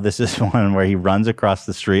 So now this is one where he runs across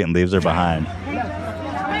the street and leaves her behind.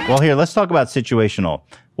 Well, here, let's talk about situational.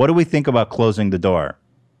 What do we think about closing the door?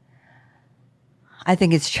 I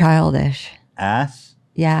think it's childish. Ass?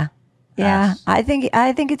 Yeah. Yeah, Ass. I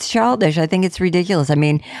think it's childish. I think it's ridiculous. I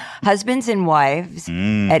mean, husbands and wives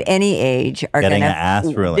at any age are Getting gonna an ass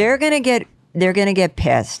ruling. they're gonna get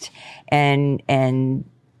pissed and Can't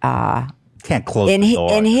close in the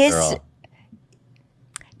door. his girl.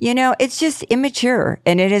 you know, it's just immature,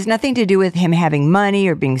 and it has nothing to do with him having money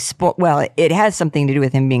or being spoiled. Well, it has something to do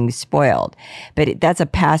with him being spoiled, but that's a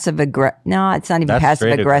passive aggressive. No, it's not even That's passive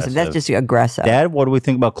straight aggressive. That's aggressive. just aggressive. Dad, what do we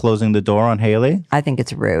think about closing the door on Hailey? I think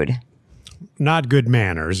it's rude. Not good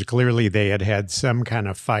manners. Clearly, they had some kind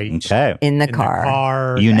of fight Okay. In the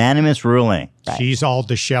car. Unanimous ruling. She's all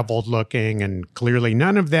disheveled looking, and clearly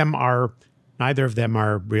neither of them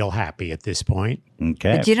are real happy at this point.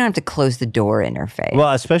 Okay. But you don't have to close the door in her face.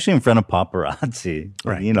 Well, especially in front of paparazzi.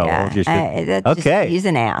 Right. You know. yeah, that's just- okay. he's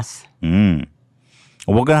an ass. Well,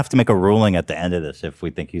 we're going to have to make a ruling at the end of this if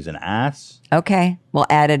we think he's an ass. Okay, we'll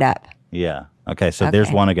add it up. Yeah. Okay, so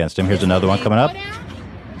there's one against him. Here's another one coming up.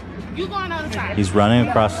 You going on the side. He's running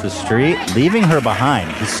across the street, leaving her behind.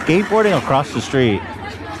 He's skateboarding across the street,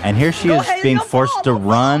 and here she is being forced to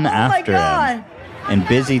run after him in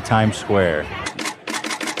busy Times Square.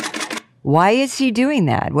 Why is he doing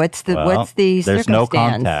that? What's the There's no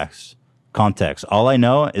context. All I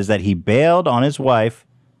know is that he bailed on his wife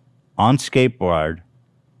on skateboard,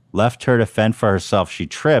 left her to fend for herself. She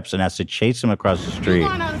trips and has to chase him across the street.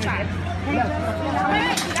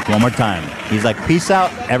 One more time. He's like, peace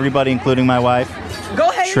out, everybody, including my wife. Go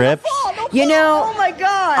ahead. Trips. You know, oh my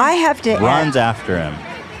God. I have to Runs after him.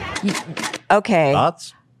 Okay.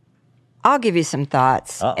 Thoughts? I'll give you some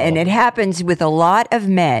thoughts. Uh-oh. And it happens with a lot of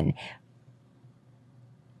men.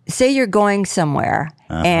 Say you're going somewhere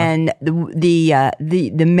and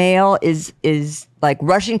the male is like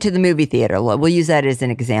rushing to the movie theater. We'll use that as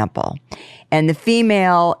an example. And the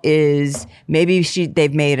female is maybe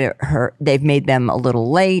they've made them a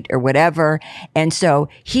little late or whatever. And so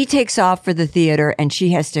he takes off for the theater and she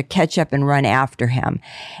has to catch up and run after him.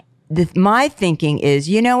 My thinking is,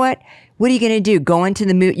 you know what? What are you going to do? Go into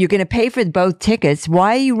the movie? You're going to pay for both tickets.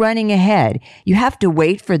 Why are you running ahead? You have to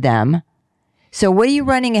wait for them. So what are you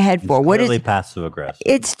running ahead for? What is passive aggressive?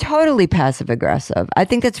 It's totally passive aggressive. I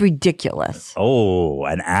think that's ridiculous. Oh,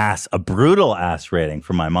 a brutal ass rating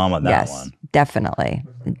for my mom on that one. Definitely.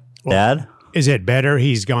 Dad? Is it better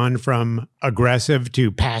he's gone from aggressive to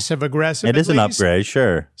passive aggressive? It is an upgrade,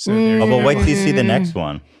 sure. So but wait till you see the next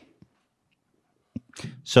one.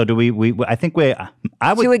 So do I think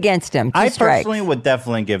I would. Two against him. I strikes. personally would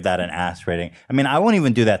definitely give that an ass rating. I mean, I won't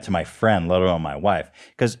even do that to my friend, let alone my wife.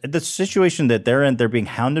 Because the situation that they're in, they're being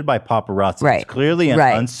hounded by paparazzi. Right. It's clearly an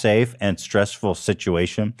Right. unsafe and stressful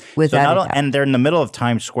situation. Without a doubt. And they're in the middle of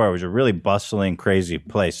Times Square, which is a really bustling, crazy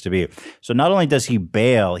place to be. So not only does he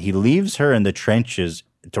bail, he leaves her in the trenches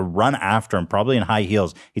to run after him, probably in high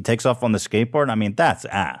heels. He takes off on the skateboard. I mean, that's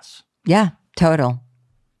ass. Yeah, total.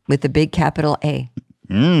 With the big capital A.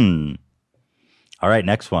 All right,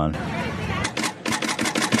 next one.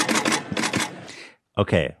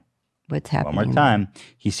 Okay. What's happening? One more time.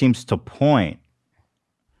 He seems to point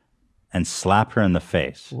and slap her in the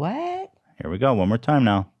face. What? Here we go. One more time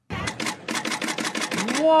now.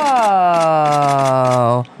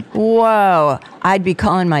 Whoa. Whoa. I'd be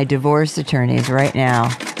calling my divorce attorneys right now.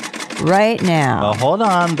 right now. Well, hold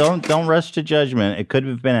on. Don't rush to judgment. It could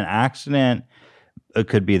have been an accident. It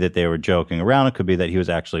could be that they were joking around. It could be that he was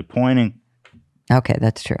actually pointing. Okay,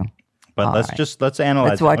 that's true. But let's analyze.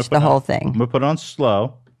 Let's watch the whole thing. I'm gonna put it on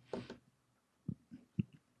slow.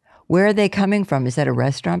 Where are they coming from? Is that a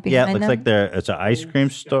restaurant behind them? Yeah, it looks like it's an ice cream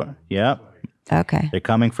store. Yeah. Okay. They're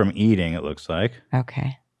coming from eating, it looks like.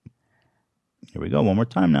 Okay. Here we go. One more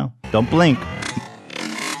time now. Don't blink.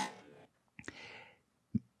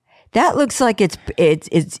 That looks like it's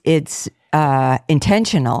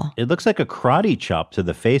intentional. It looks like a karate chop to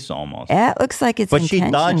the face almost. It looks like it's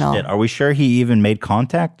intentional. But she dodged it. Are we sure he even made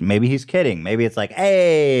contact? Maybe he's kidding. Maybe it's like,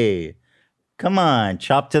 hey, come on,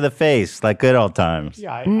 chop to the face like good old times.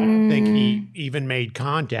 Yeah, I don't think he even made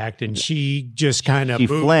contact, and she just kind of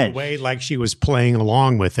moved flinched. away like she was playing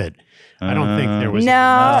along with it. I don't think there was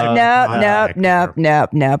No.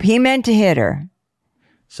 He meant to hit her.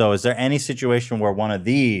 So is there any situation where one of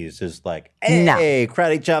these is like, hey,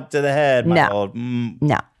 karate chop to the head, my old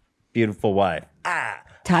beautiful wife?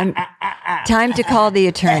 Time to call the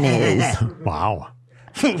attorneys. Wow.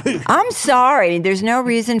 I'm sorry. There's no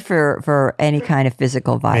reason for any kind of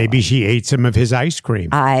physical violence. Maybe she ate some of his ice cream.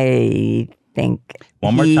 I think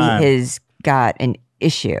he has got an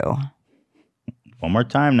issue. One more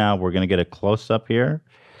time now. We're going to get a close-up here.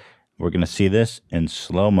 We're going to see this in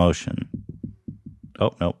slow motion.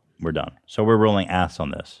 Oh, no, we're done. So we're rolling ass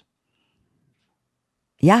on this.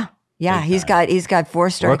 Yeah. He's got 4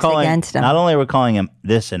 strikes against him. Not only are we calling him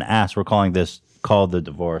this an ass, we're calling this called the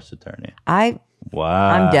divorce attorney.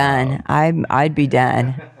 Wow. I'm done. I'd be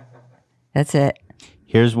done. That's it.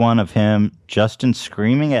 Here's one of him, Justin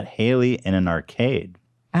screaming at Haley in an arcade.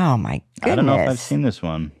 Oh my goodness. I don't know if I've seen this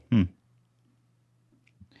one.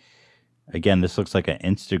 Again, this looks like an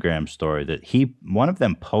Instagram story that one of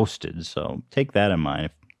them posted, so take that in mind.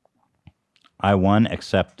 I won,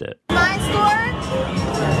 accept it. My score?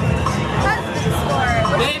 Husband's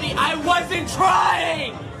score. Baby, I wasn't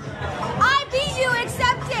trying! I beat you,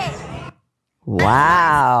 accept it!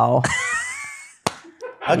 Wow.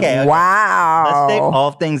 Okay. Wow. Let's take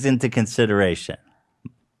all things into consideration.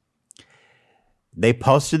 They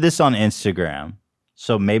posted this on Instagram.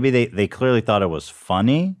 So maybe they clearly thought it was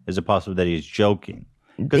funny. Is it possible that he's joking?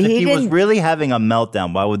 Because if he was really having a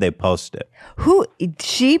meltdown, why would they post it?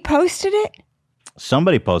 She posted it?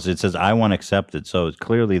 Somebody posted it. It says, I want accepted. So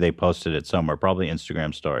clearly they posted it somewhere, probably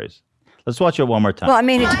Instagram stories. Let's watch it one more time. Well, I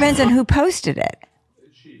mean, it depends on who posted it.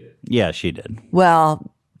 She did. Yeah, she did.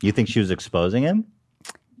 Well. You think she was exposing him?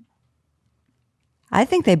 I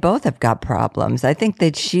think they both have got problems. I think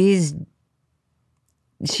that she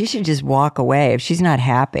should just walk away if she's not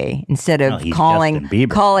happy. Instead of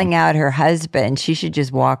calling out her husband, she should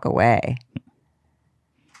just walk away.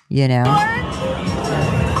 You know? Husband's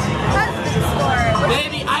score.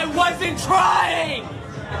 Baby, I wasn't trying!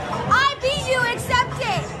 I beat you, accept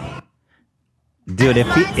it! Dude,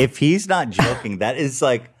 if he's not joking, that is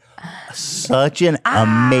like such an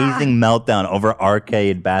amazing meltdown over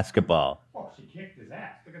arcade basketball. Oh, she kicked his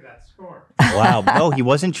ass. Look at that score. Wow. No, he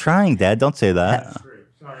wasn't trying, Dad. Don't say that. That's true.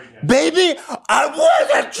 Sorry, Dad. Baby, I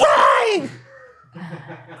wasn't trying.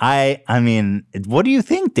 I mean, what do you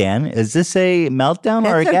think, Dan? Is this a meltdown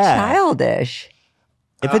or a gag? That's so childish.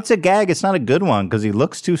 If it's a gag, it's not a good one because he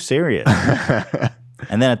looks too serious.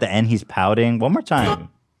 And then at the end, he's pouting. One more time.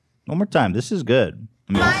 One more time. This is good.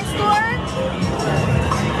 My score?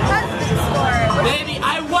 Husband's score. Baby,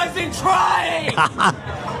 I wasn't trying.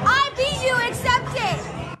 I beat you, accept it.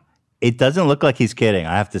 It doesn't look like he's kidding,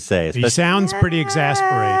 I have to say. He sounds pretty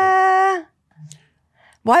exasperated.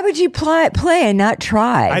 Why would you play and not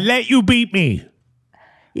try? I let you beat me.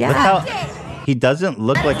 Yeah. He doesn't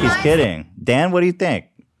look like he's kidding. Dan, what do you think?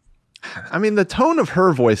 I mean, the tone of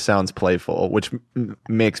her voice sounds playful, which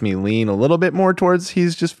makes me lean a little bit more towards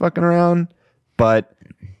he's just fucking around. But,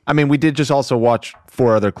 I mean, we did just also watch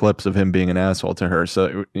 4 other clips of him being an asshole to her.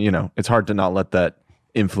 So, you know, it's hard to not let that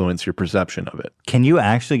influence your perception of it. Can you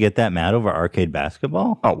actually get that mad over arcade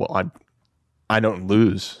basketball? Oh, well, I don't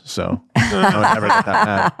lose, so I would never get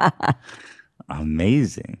that mad.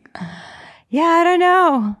 Amazing. Yeah, I don't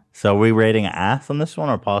know. So are we rating ass on this one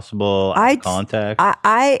or possible contact?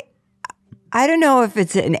 I don't know if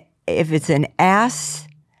it's an ass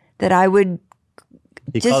that I would.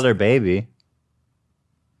 He called her baby.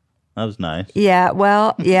 That was nice. Yeah,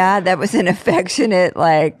 well, yeah, that was an affectionate,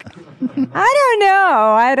 like,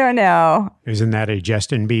 I don't know. Isn't that a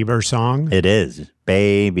Justin Bieber song? It is.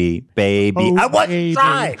 Baby. Oh, I wasn't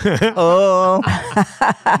trying. Oh,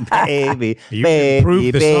 baby. You can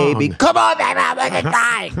improve the baby. song. Come on, baby. I wasn't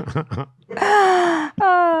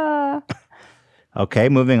trying. Okay,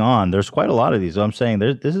 moving on. There's quite a lot of these. I'm saying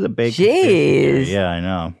this is a big. Jeez. Yeah, I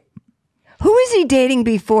know. Who was he dating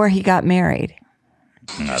before he got married?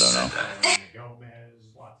 I don't know.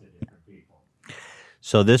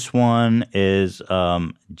 So this one is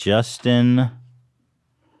Justin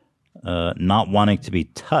not wanting to be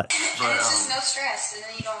touched. It's just no stress, and then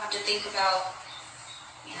you don't have to think about,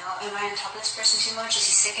 am I on top of this person too much? Is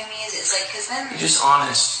he sick of me? It's like, because then... You're just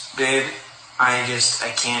honest, babe. I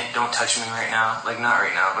can't, don't touch me right now. Like, not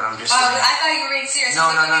right now, but I'm just... I thought you were being serious.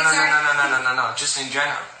 No. Just in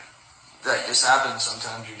general. That just happens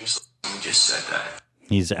sometimes. You just said that.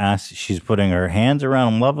 She's putting her hands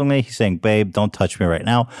around him lovingly. He's saying, babe, don't touch me right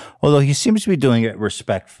now. Although he seems to be doing it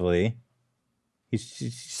respectfully.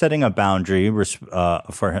 He's setting a boundary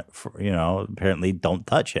for apparently don't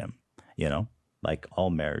touch him, like all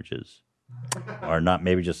marriages. Or not,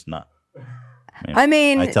 maybe just not. I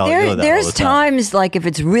mean there's times like if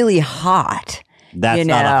it's really hot. That's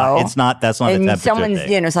not that's not a temperature someone's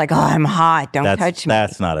thing. it's like, oh, I'm hot, don't touch me.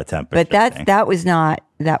 That's not a temperature But that was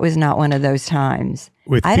not one of those times.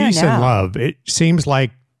 With peace and love, it seems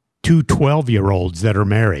like two 12-year-olds that are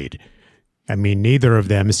married. I mean, neither of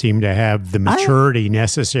them seem to have the maturity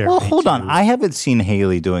necessary. Well, hold on. I haven't seen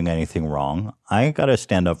Haley doing anything wrong. I got to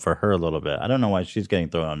stand up for her a little bit. I don't know why she's getting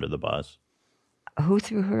thrown under the bus. Who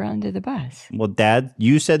threw her under the bus? Well, Dad,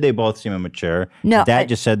 you said they both seem immature. No, Dad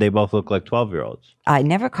just said they both look like 12-year-olds. I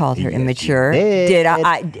never called her immature. Did I?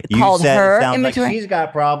 I called her immature. Like she's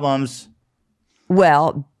got problems.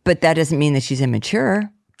 Well, but that doesn't mean that she's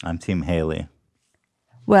immature. I'm Team Haley.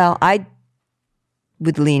 Well, I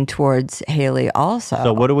would lean towards Haley also.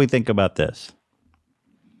 So what do we think about this?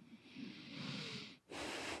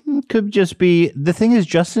 It could just be, the thing is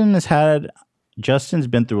Justin's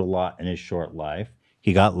been through a lot in his short life.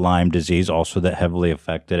 He got Lyme disease also that heavily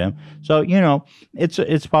affected him. So,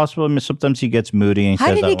 it's possible sometimes he gets moody. And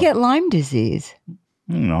how did he get Lyme disease?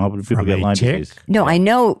 I don't know. How many people get Lyme disease? No, I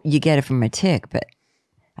know you get it from a tick, but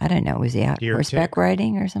I don't know. Was he out horseback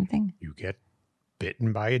riding or something? You get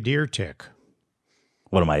bitten by a deer tick.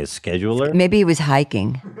 What am I, a scheduler? Maybe he was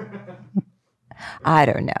hiking. I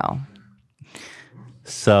don't know.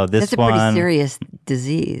 So that's a pretty serious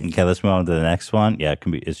disease. Okay, let's move on to the next one. Yeah, it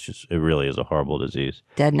can be. It really is a horrible disease.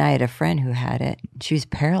 Dad and I had a friend who had it. She was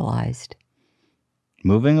paralyzed.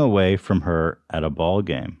 Moving away from her at a ball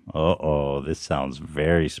game. Oh, this sounds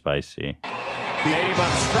very spicy. Dave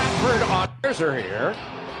and Stratford Otters are here.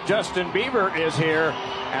 Justin Bieber is here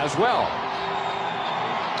as well.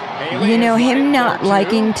 Him not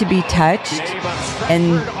liking to be touched,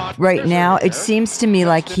 and right now it seems to me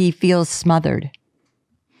like he feels smothered.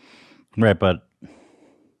 Right, but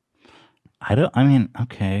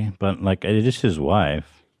but like it is his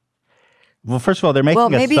wife. Well, first of all, they're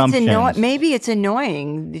making assumptions. Maybe it's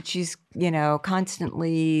annoying that she's,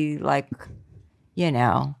 constantly like,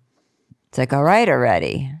 it's like, all right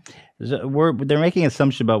already. They're making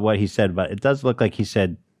assumptions about what he said, but it does look like he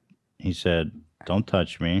said, don't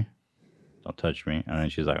touch me. Don't touch me. And then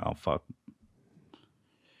she's like, oh, fuck.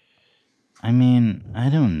 I mean, I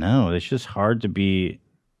don't know. It's just hard to be,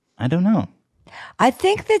 I don't know. I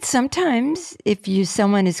think that sometimes if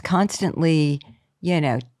someone is constantly,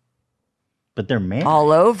 but they're married.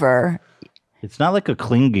 All over. It's not like a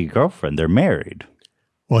clingy girlfriend. They're married.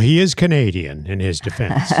 Well, he is Canadian in his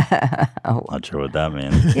defense. Not sure what that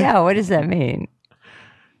means. Yeah, what does that mean?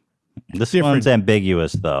 This one's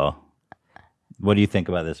ambiguous, though. What do you think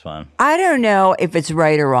about this one? I don't know if it's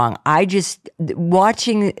right or wrong. I just,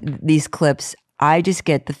 watching these clips, I just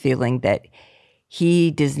get the feeling that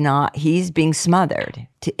he's being smothered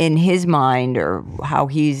in his mind, or how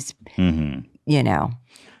he's,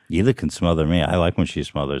 Either can smother me. I like when she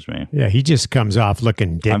smothers me. Yeah, he just comes off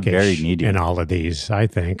looking dickish. I'm very needy in all of these, I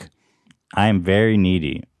think. I am very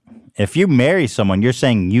needy. If you marry someone, you're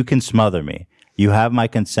saying you can smother me. You have my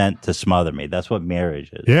consent to smother me. That's what marriage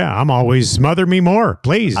is. Yeah, I'm always smother me more,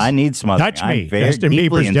 please. I need smothering. Touch me. Justin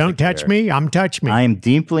Bieber's don't touch me. Touch me. I am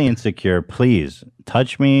deeply insecure. Please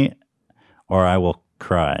touch me, or I will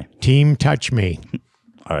cry. Team touch me.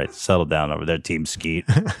 All right, settle down over there, Team Skeet.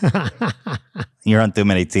 You're on too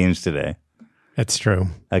many teams today. That's true.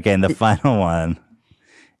 Okay, and the final one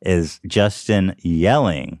is Justin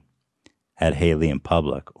yelling at Haley in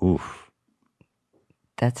public. Oof.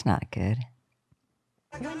 That's not good.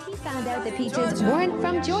 When he found out the peaches weren't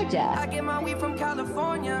from Georgia.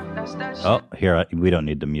 Oh, here, we don't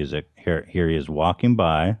need the music. Here he is walking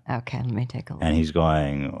by. Okay, let me take a look. And he's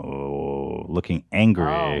going, looking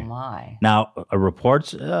angry. Oh, my. Now,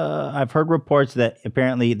 I've heard reports that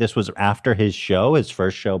apparently this was after his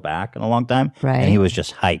first show back in a long time. Right. And he was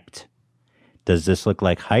just hyped. Does this look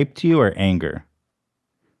like hype to you or anger?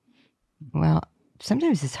 Well,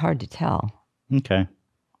 sometimes it's hard to tell. Okay.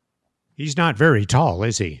 He's not very tall,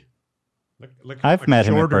 is he? Look how I've met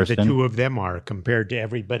him in person. The two of them are compared to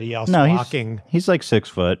everybody else No, walking. he's like 6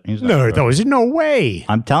 foot. He's No, there's no way.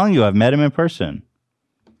 I'm telling you, I've met him in person.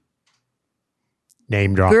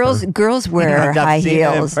 Name dropper. Girls wear I've high seen him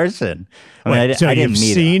in heels. person. Wait, I didn't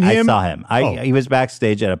meet him. I him? saw him. Oh. He was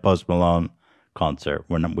backstage at a Post Malone concert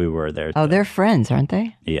when we were there. Oh, they're friends, aren't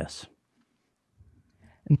they? Yes.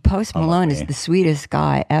 And Post Malone is the sweetest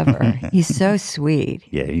guy ever. He's so sweet.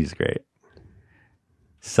 Yeah, he's great.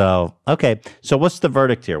 So, okay. So what's the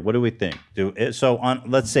verdict here? What do we think?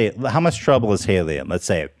 Let's say, how much trouble is Haley in? Let's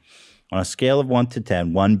say on a scale of 1 to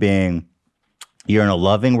 10, 1 being you're in a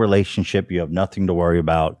loving relationship, you have nothing to worry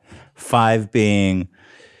about. 5 being,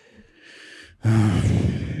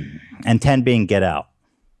 and 10 being get out.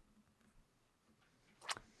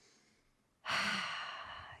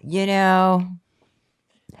 You know,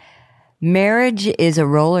 marriage is a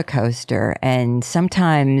roller coaster, and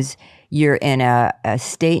sometimes you're in a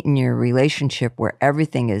state in your relationship where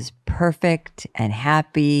everything is perfect and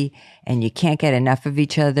happy and you can't get enough of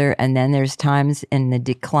each other. And then there's times in the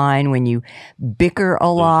decline when you bicker a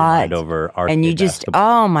lot and you just,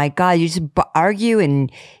 oh my God, you just argue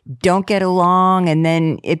and don't get along and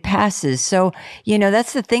then it passes. So, you know,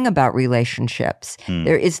 that's the thing about relationships.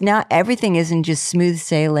 There is not, everything isn't just smooth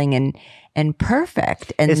sailing and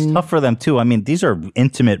perfect. And it's tough for them too. I mean, these are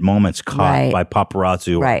intimate moments caught by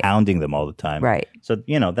paparazzi who are hounding them all the time. Right. So,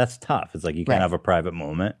 you know, that's tough. It's like you can't have a private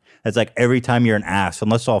moment. It's like every time you're an ass,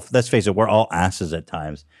 let's face it, we're all asses at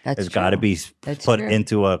times. It's got to be put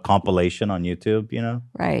into a compilation on YouTube, you know?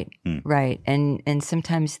 Right. Right. And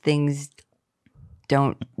sometimes things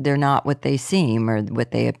they're not what they seem or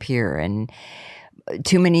what they appear. And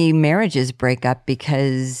too many marriages break up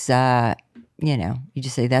because, you know, you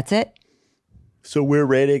just say, that's it. So we're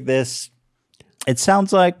rating this. It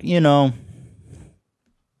sounds like, you know.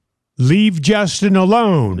 Leave Justin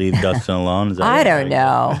alone. Leave Justin alone. Is that I don't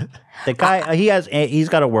know. The guy, he's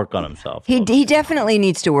got to work on himself. He definitely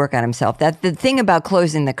needs to work on himself. That the thing about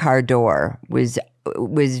closing the car door was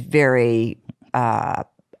very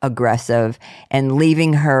aggressive, and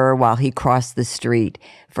leaving her while he crossed the street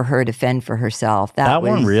for her to fend for herself. That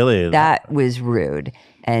was rude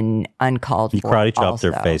and uncalled for. He karate chopped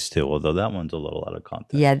her face too, although that one's a little out of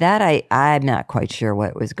context. Yeah, that I'm not quite sure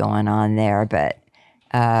what was going on there, but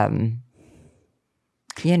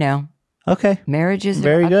you know. Okay. Marriages are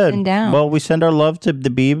very ups good. And down. Well, we send our love to the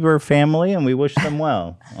Bieber family and we wish them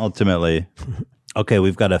well, ultimately. Okay,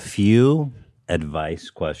 we've got a few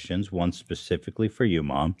advice questions, one specifically for you,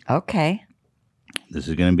 Mom. Okay. This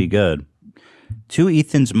is going to be good. To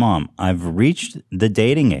Ethan's mom, I've reached the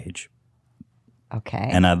dating age. Okay.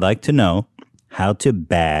 And I'd like to know how to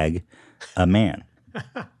bag a man.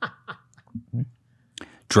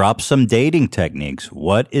 Drop some dating techniques.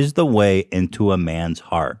 What is the way into a man's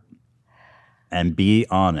heart? And be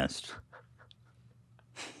honest.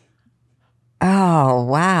 Oh,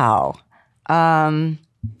 wow.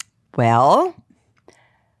 Well,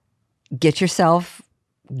 get yourself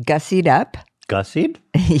gussied up. Gussied?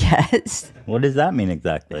 Yes. What does that mean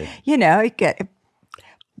exactly? You know,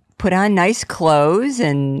 put on nice clothes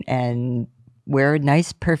and wear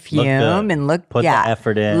nice perfume and look. Put the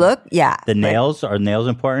effort in. The nails, are nails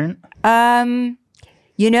important?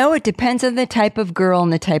 You know, it depends on the type of girl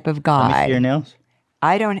and the type of guy. Let me see your nails.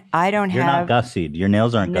 I don't You're not gussied. Your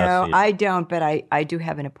nails aren't gussied. No, I don't, but I do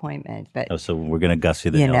have an appointment. But so we're gonna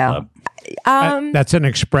gussy the nails up. That's an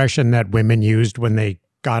expression that women used when they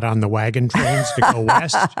got on the wagon trains to go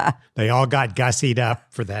west. They all got gussied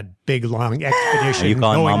up for that big long expedition. Are you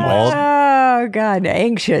calling Mom old? Oh God,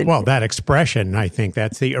 ancient. Well, that expression, I think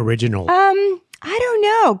that's the original. I don't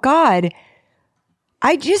know. God,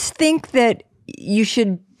 I just think that you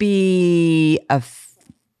should be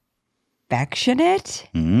affectionate.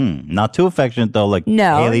 Not too affectionate though, like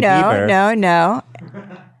Hailey Bieber. No.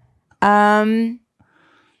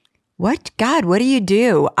 What do you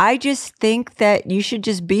do? I just think that you should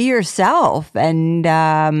just be yourself and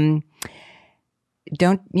don't,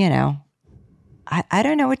 you know, I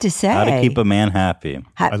don't know what to say. How to keep a man happy.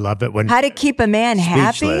 I love it when how to keep a man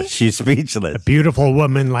happy. She's speechless. A beautiful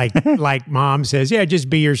woman like Mom says, yeah, just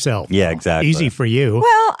be yourself. Yeah, exactly. Easy for you.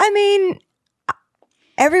 Well, I mean,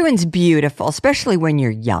 everyone's beautiful, especially when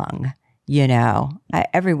you're young. You know,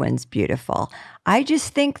 everyone's beautiful. I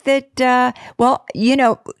just think that, well, you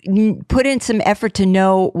know, put in some effort to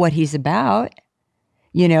know what he's about.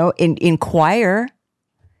 You know, inquire.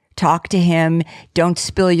 Talk to him. Don't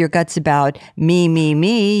spill your guts about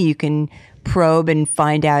me. You can probe and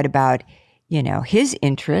find out about, you know, his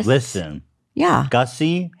interests. Listen. Yeah.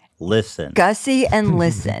 Gussie listen. Gussy and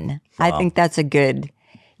listen. I think that's a good,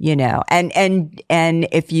 and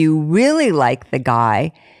if you really like the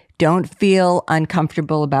guy, don't feel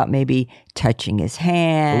uncomfortable about maybe touching his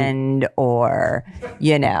hand or,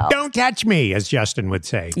 Don't touch me, as Justin would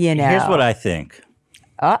say. Here's what I think.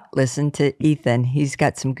 Listen to Ethan. He's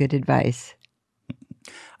got some good advice.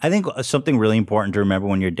 I think something really important to remember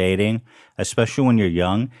when you're dating, especially when you're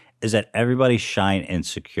young, is that everybody's shy and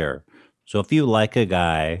insecure. So if you like a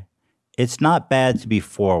guy, it's not bad to be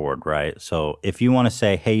forward, right? So if you want to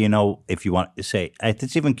say, hey, if you want to say,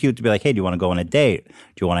 it's even cute to be like, hey, do you want to go on a date? Do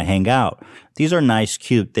you want to hang out? These are nice,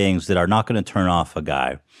 cute things that are not going to turn off a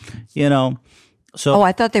guy, So,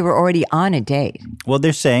 I thought they were already on a date. Well,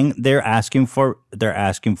 they're asking for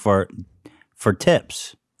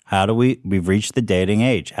tips. How do we've reached the dating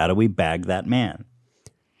age. How do we bag that man?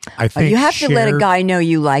 I think you have to let a guy know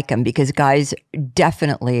you like him because guys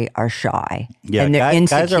definitely are shy. Yeah, and they're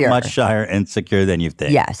insecure. Guys are much shyer and insecure than you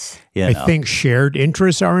think. Yes. I think shared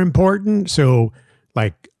interests are important. So,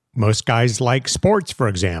 like most guys like sports, for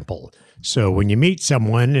example. So when you meet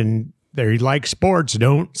someone and they like sports,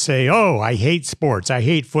 don't say, oh, I hate sports. I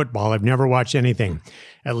hate football. I've never watched anything.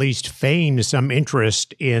 At least feign some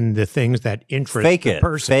interest in the things that interest the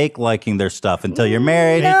person. Fake liking their stuff until you're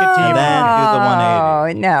married. And then do the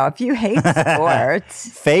 180. No, if you hate sports.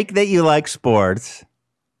 Fake that you like sports.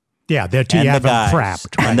 Yeah, they're too have them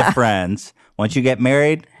frapped. And the friends. Once you get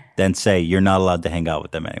married, then say you're not allowed to hang out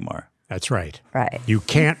with them anymore. That's right. Right. You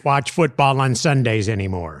can't watch football on Sundays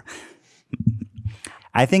anymore.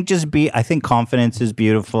 I think confidence is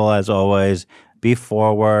beautiful as always. Be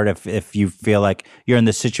forward. If you feel like you're in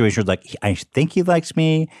this situation where like, I think he likes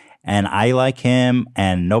me and I like him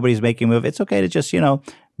and nobody's making a move, it's okay to just,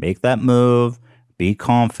 make that move, be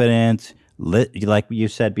confident. Like you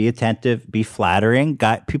said, be attentive, be flattering.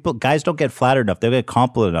 Guys don't get flattered enough. They don't get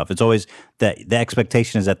complimented enough. It's always that the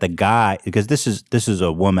expectation is that the guy, because this is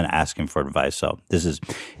a woman asking for advice. So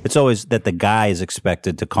it's always that the guy is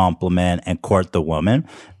expected to compliment and court the woman.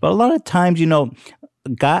 But a lot of times,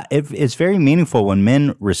 it's very meaningful when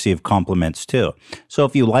men receive compliments too. So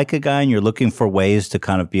if you like a guy and you're looking for ways to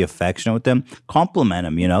kind of be affectionate with him, compliment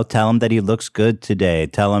him. Tell him that he looks good today.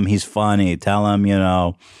 Tell him he's funny. Tell him,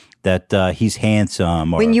 that he's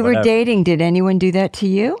handsome. Or when you whatever. were dating, did anyone do that to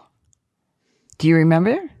you? Do you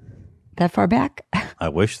remember that far back? I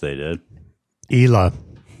wish they did. Ela.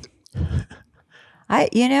 I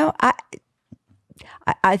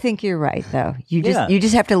think you're right, though. You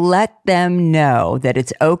just have to let them know that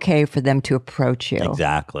it's okay for them to approach you.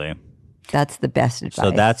 Exactly. That's the best advice.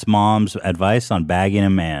 So that's mom's advice on bagging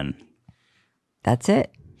a man. That's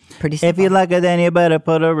it. Pretty simple. If you like it, then you better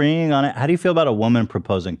put a ring on it. How do you feel about a woman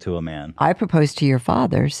proposing to a man? I proposed to your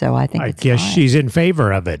father, so I think I guess fine. She's in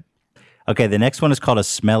favor of it. Okay, the next one is called a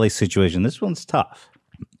smelly situation. This one's tough.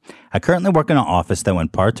 I currently work in an office that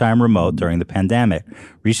went part-time remote during the pandemic.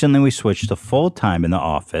 Recently, we switched to full-time in the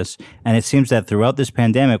office, and it seems that throughout this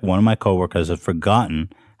pandemic, one of my coworkers has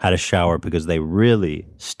forgotten how to shower because they really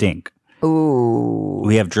stink. Ooh.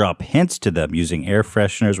 We have dropped hints to them using air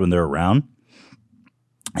fresheners when they're around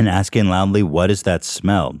and asking loudly, what is that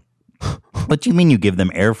smell? What do you mean you give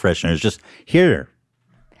them air fresheners? Just here.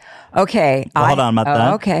 Okay. Hold on, I'm not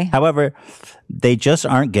done. Okay. However, they just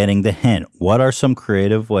aren't getting the hint. What are some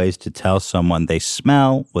creative ways to tell someone they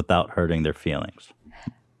smell without hurting their feelings?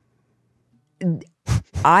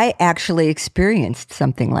 I actually experienced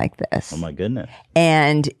something like this. Oh my goodness.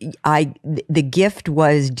 And the gift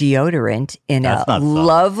was deodorant in That's a not fun.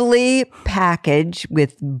 lovely package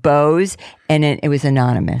with bows, and it was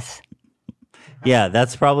anonymous. Yeah,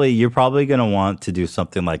 you're probably going to want to do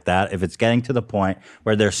something like that if it's getting to the point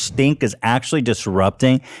where their stink is actually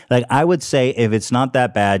disrupting. Like I would say if it's not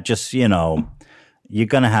that bad, just, you're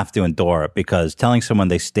going to have to endure it because telling someone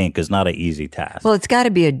they stink is not an easy task. Well, it's got to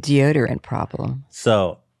be a deodorant problem.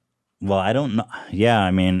 So, I don't know. Yeah, I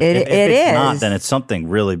mean, It if it's is. not, then it's something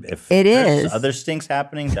really, if It there's is. other stinks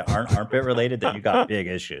happening that aren't armpit related, then you got big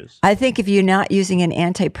issues. I think if you're not using an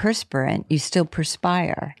antiperspirant, you still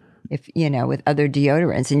perspire. If with other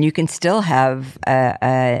deodorants, and you can still have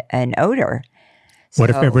an odor. What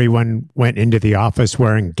if everyone went into the office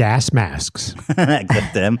wearing gas masks?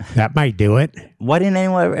 Get them. That might do it. Why didn't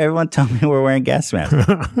everyone tell me we're wearing gas masks?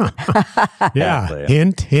 Yeah.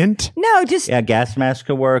 Exactly. Hint. No, just gas masks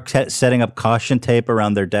could work. Setting up caution tape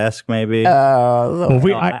around their desk, maybe.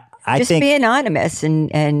 I just think be anonymous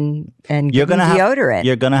and you're gonna deodorant.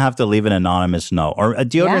 You're gonna have to leave an anonymous note, or a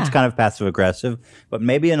deodorant's kind of passive aggressive, but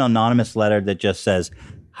maybe an anonymous letter that just says,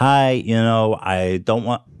 "Hi, I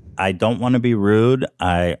don't want to be rude.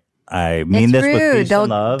 I I mean this with peace and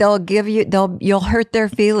love. They'll give you. You'll hurt their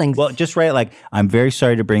feelings. Well, just write like, I'm very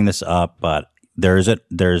sorry to bring this up, but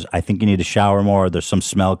I think you need to shower more. There's some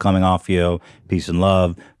smell coming off you. Peace and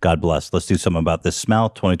love. God bless. Let's do something about this smell.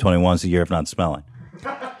 2021 is the year of not smelling.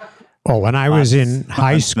 Well, when I was in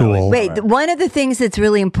high school. Wait, one of the things that's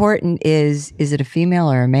really important is it a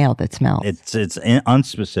female or a male that smells? It's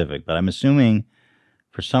unspecific, but I'm assuming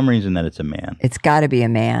for some reason that it's a man. It's got to be a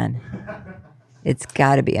man. It's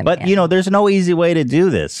got to be a man. But, there's no easy way to do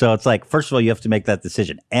this. So it's like, first of all, you have to make that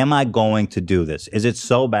decision. Am I going to do this? Is it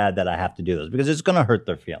so bad that I have to do this? Because it's going to hurt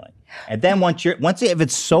their feeling. And then if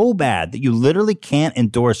it's so bad that you literally can't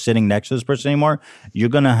endure sitting next to this person anymore, you're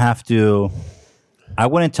going to have to, I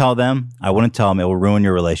wouldn't tell them. It will ruin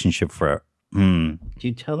your relationship for, do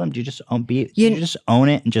you tell them? Do you just you just own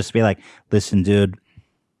it and just be like, listen, dude,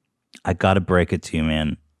 I got to break it to you,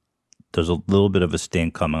 man. There's a little bit of a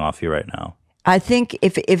stink coming off you right now. I think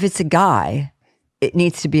if it's a guy, it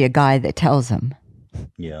needs to be a guy that tells him.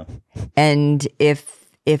 Yeah. And if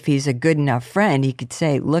he's a good enough friend, he could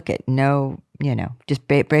say, look, just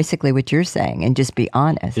basically what you're saying and just be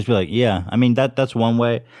honest. Just be like, yeah, I mean, that's one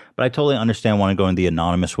way, but I totally understand wanting to go in the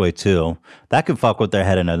anonymous way too. That could fuck with their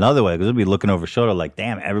head in another way because they'll be looking over shoulder like,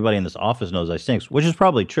 damn, everybody in this office knows I stink, which is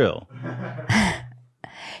probably true.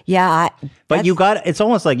 Yeah. But it's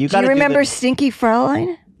almost like you got to do you remember Stinky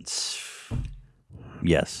Fraulein?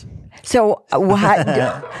 Yes. So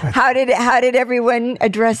how did everyone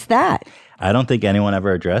address that? I don't think anyone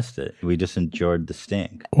ever addressed it. We just enjoyed the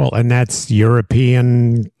stink. Well, and that's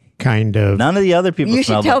European kind of. None of the other people. You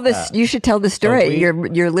should tell this. You should tell the story. So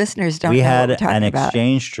your listeners don't. We know had what we're an about.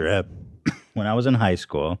 exchange trip when I was in high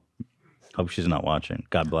school. Hope she's not watching.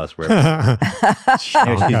 God bless her.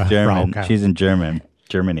 She's German. She's in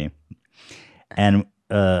Germany, and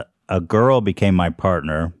a girl became my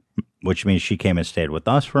partner, which means she came and stayed with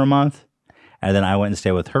us for a month, and then I went and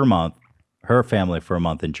stayed with her family for a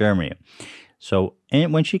month in Germany. So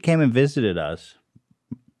when she came and visited us,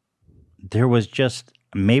 there was just,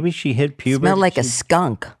 maybe she hit puberty. Smelled like a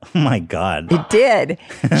skunk. Oh my God. It did.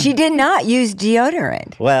 She did not use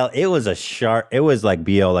deodorant. Well, it was like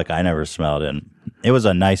BO like I never smelled in. It was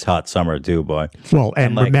a nice hot summer too, boy. Well,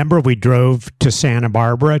 and remember we drove to Santa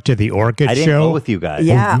Barbara to the Orchid Show? I didn't go with you guys.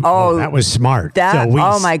 Yeah. Oh, that was smart.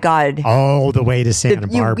 Oh my God. All the way to Santa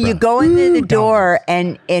Barbara. You go into the door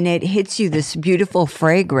and it hits you this beautiful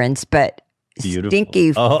fragrance, but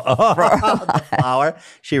stinky the flower.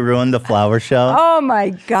 She ruined the flower show. Oh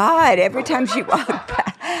my God. Every time she walked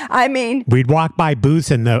by. I mean, we'd walk by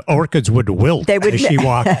booths and the orchids would wilt as she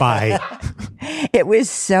walked by. It was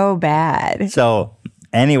so bad. So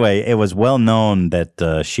anyway, it was well known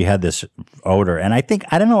that she had this odor. And I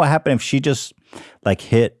don't know what happened if she just like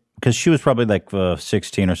hit, because she was probably like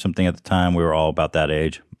 16 or something at the time. We were all about that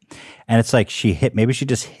age. And it's like maybe she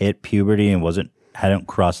just hit puberty and hadn't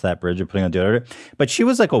crossed that bridge of putting on deodorant. But she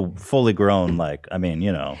was like a fully grown,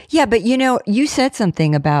 Yeah, but you said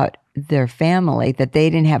something about their family, that they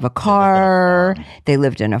didn't have a car, they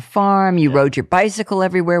lived in a farm, you rode your bicycle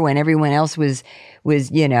everywhere when everyone else was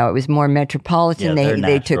it was more metropolitan.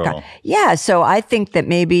 They took so I think that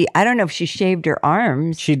maybe, I don't know if she shaved her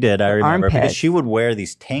arms. She did, I remember, because she would wear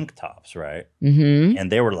these tank tops, right? Mm-hmm. And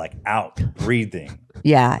they were like out breathing.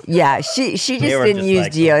 Yeah. She just didn't use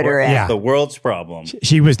deodorant. The world's problem.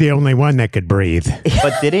 She was the only one that could breathe.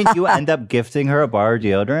 But didn't you end up gifting her a bar of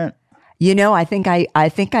deodorant? I think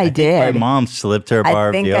I did. My mom slipped her a bar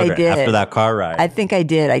of deodorant after that car ride. I think I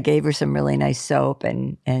did. I gave her some really nice soap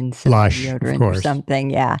and some Lush, deodorant or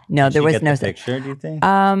something. Yeah. No, there was no picture, do you think?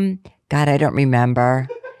 God, I don't remember.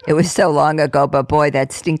 It was so long ago, but boy,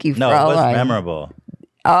 that stinky Fraulein. It was memorable.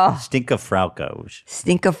 Oh, Stinka Frauke.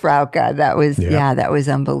 Stinka Frauke. That was that was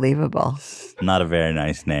unbelievable. Not a very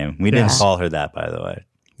nice name. We didn't call her that, by the way.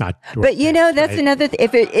 But that's another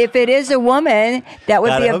if it is a woman, that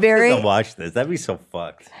would be a very. Don't watch this. That'd be so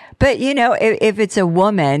fucked. But if it's a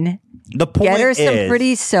woman, the point get her some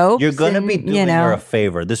pretty soap. You're gonna be doing her a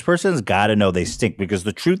favor. This person's got to know they stink, because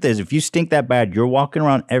the truth is, if you stink that bad, you're walking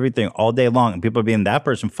around everything all day long, and people are being, that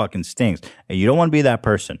person fucking stinks, and you don't want to be that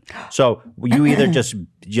person. So you either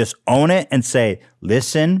just own it and say,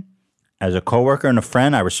 listen, as a coworker and a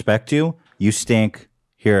friend, I respect you. You stink.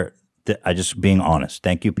 Here. I just being honest.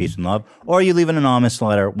 Thank you, peace and love. Or you leave an anonymous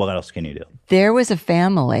letter. What else can you do? There was a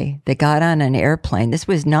family that got on an airplane. This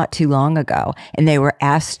was not too long ago, and they were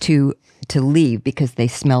asked to leave because they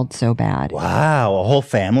smelled so bad. Wow, a whole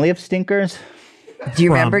family of stinkers? Do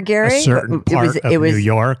you remember, Gary? A certain part of New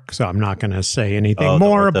York, so I'm not going to say anything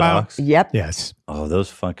more about. Yep. Yes. Oh, those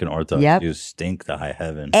fucking Orthodox Jews stink to high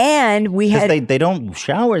heaven. And we had they don't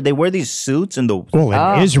shower. They wear these suits and the. Well,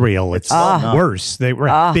 in Israel, it's worse. They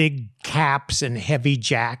wear big caps and heavy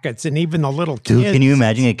jackets, and even the little kids. Dude, can you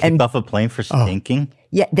imagine getting kicked off a plane for stinking?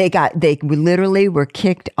 Yeah, they literally were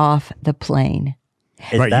kicked off the plane.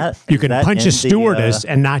 You can punch a stewardess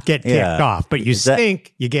and not get kicked off, but you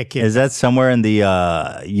stink, you get kicked. Is that somewhere in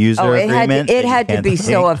the user agreement? It had to be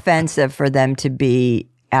so offensive for them to be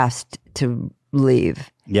asked to leave.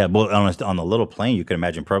 Yeah, well, on the little plane, you can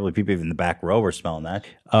imagine probably people even in the back row were smelling that.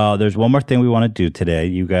 There's one more thing we want to do today.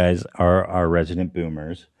 You guys are our resident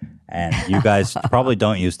boomers, and you guys probably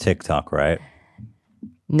don't use TikTok, right?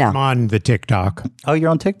 No. I'm on the TikTok. Oh, you're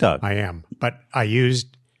on TikTok. I am, but I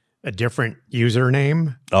used a different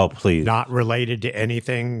username. Oh, please. Not related to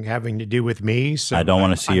anything having to do with me. So I don't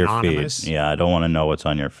want to see anonymous. your feed. Yeah, I don't want to know what's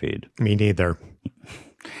on your feed. Me neither.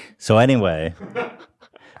 So anyway,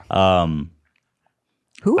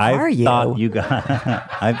 who are you?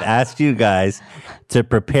 I've asked you guys to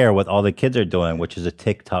prepare what all the kids are doing, which is a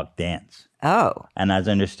TikTok dance. Oh. And as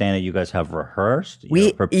I understand it, you guys have rehearsed.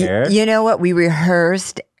 You're prepared. You know what? We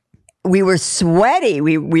rehearsed. We were sweaty.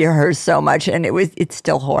 We rehearsed so much, and it's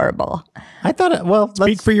still horrible. I thought, well,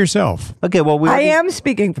 speak for yourself. Okay, well, I am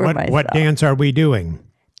speaking for myself. What dance are we doing?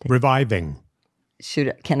 Reviving.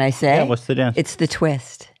 Can I say? Yeah, what's the dance? It's the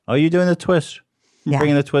twist. Oh, you're doing the twist? Yeah.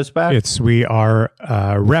 Bringing the twist back? We are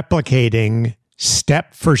replicating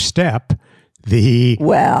step for step the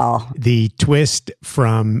twist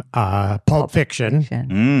from Pulp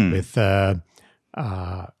Fiction. With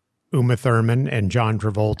Uma Thurman and John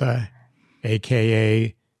Travolta,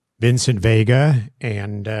 a.k.a. Vincent Vega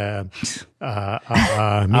and Mia. All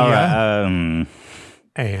right,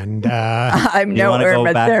 I'm you no want to go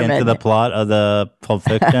Uma back Thurman. into the plot of the Pulp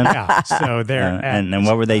Fiction? Yeah, so they're and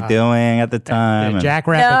what were they doing at the time?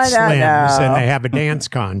 Jackrabbit Slims, and they have a dance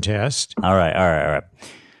contest. All right.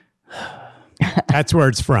 That's where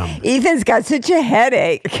it's from. Ethan's got such a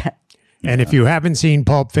headache. And if you haven't seen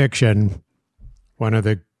Pulp Fiction, one of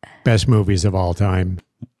the best movies of all time.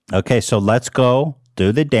 Okay, so let's go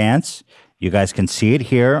do the dance. You guys can see it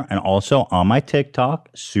here and also on my TikTok.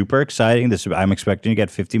 Super exciting. I'm expecting to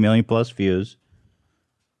get 50 million plus views.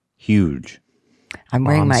 Huge. I'm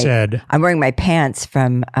wearing my pants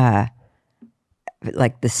from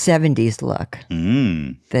like the 70s look.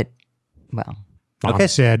 Mom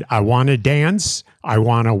said, I want to dance. I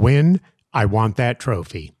want to win. I want that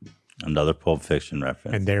trophy. Another Pulp Fiction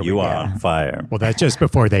reference. And there you we are go. on fire. Well, that's just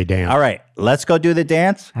before they dance. All right, let's go do the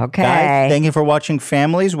dance. Okay. Guys, thank you for watching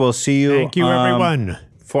Families. We'll see you. Thank you, everyone.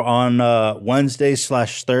 On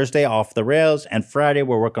Wednesday/Thursday, Off the Rails, and Friday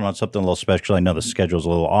we're working on something a little special. I know the schedule's a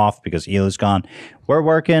little off because Eli's gone. We're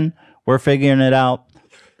working. We're figuring it out.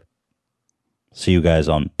 See you guys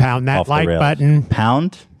on Pound that like button.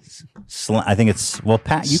 Pound. I think it's you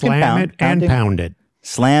Slam can pound it and pound it.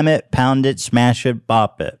 Slam it, pound it, smash it,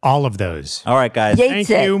 bop it. All of those. All right, guys. Thank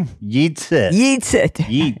you. Yeets it. Yeets it.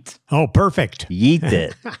 Yeet. Oh, perfect. Yeet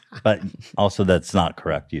it. But also that's not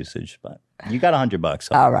correct usage. But you got $100.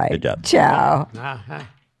 So All right. Good job. Ciao.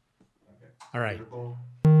 All right.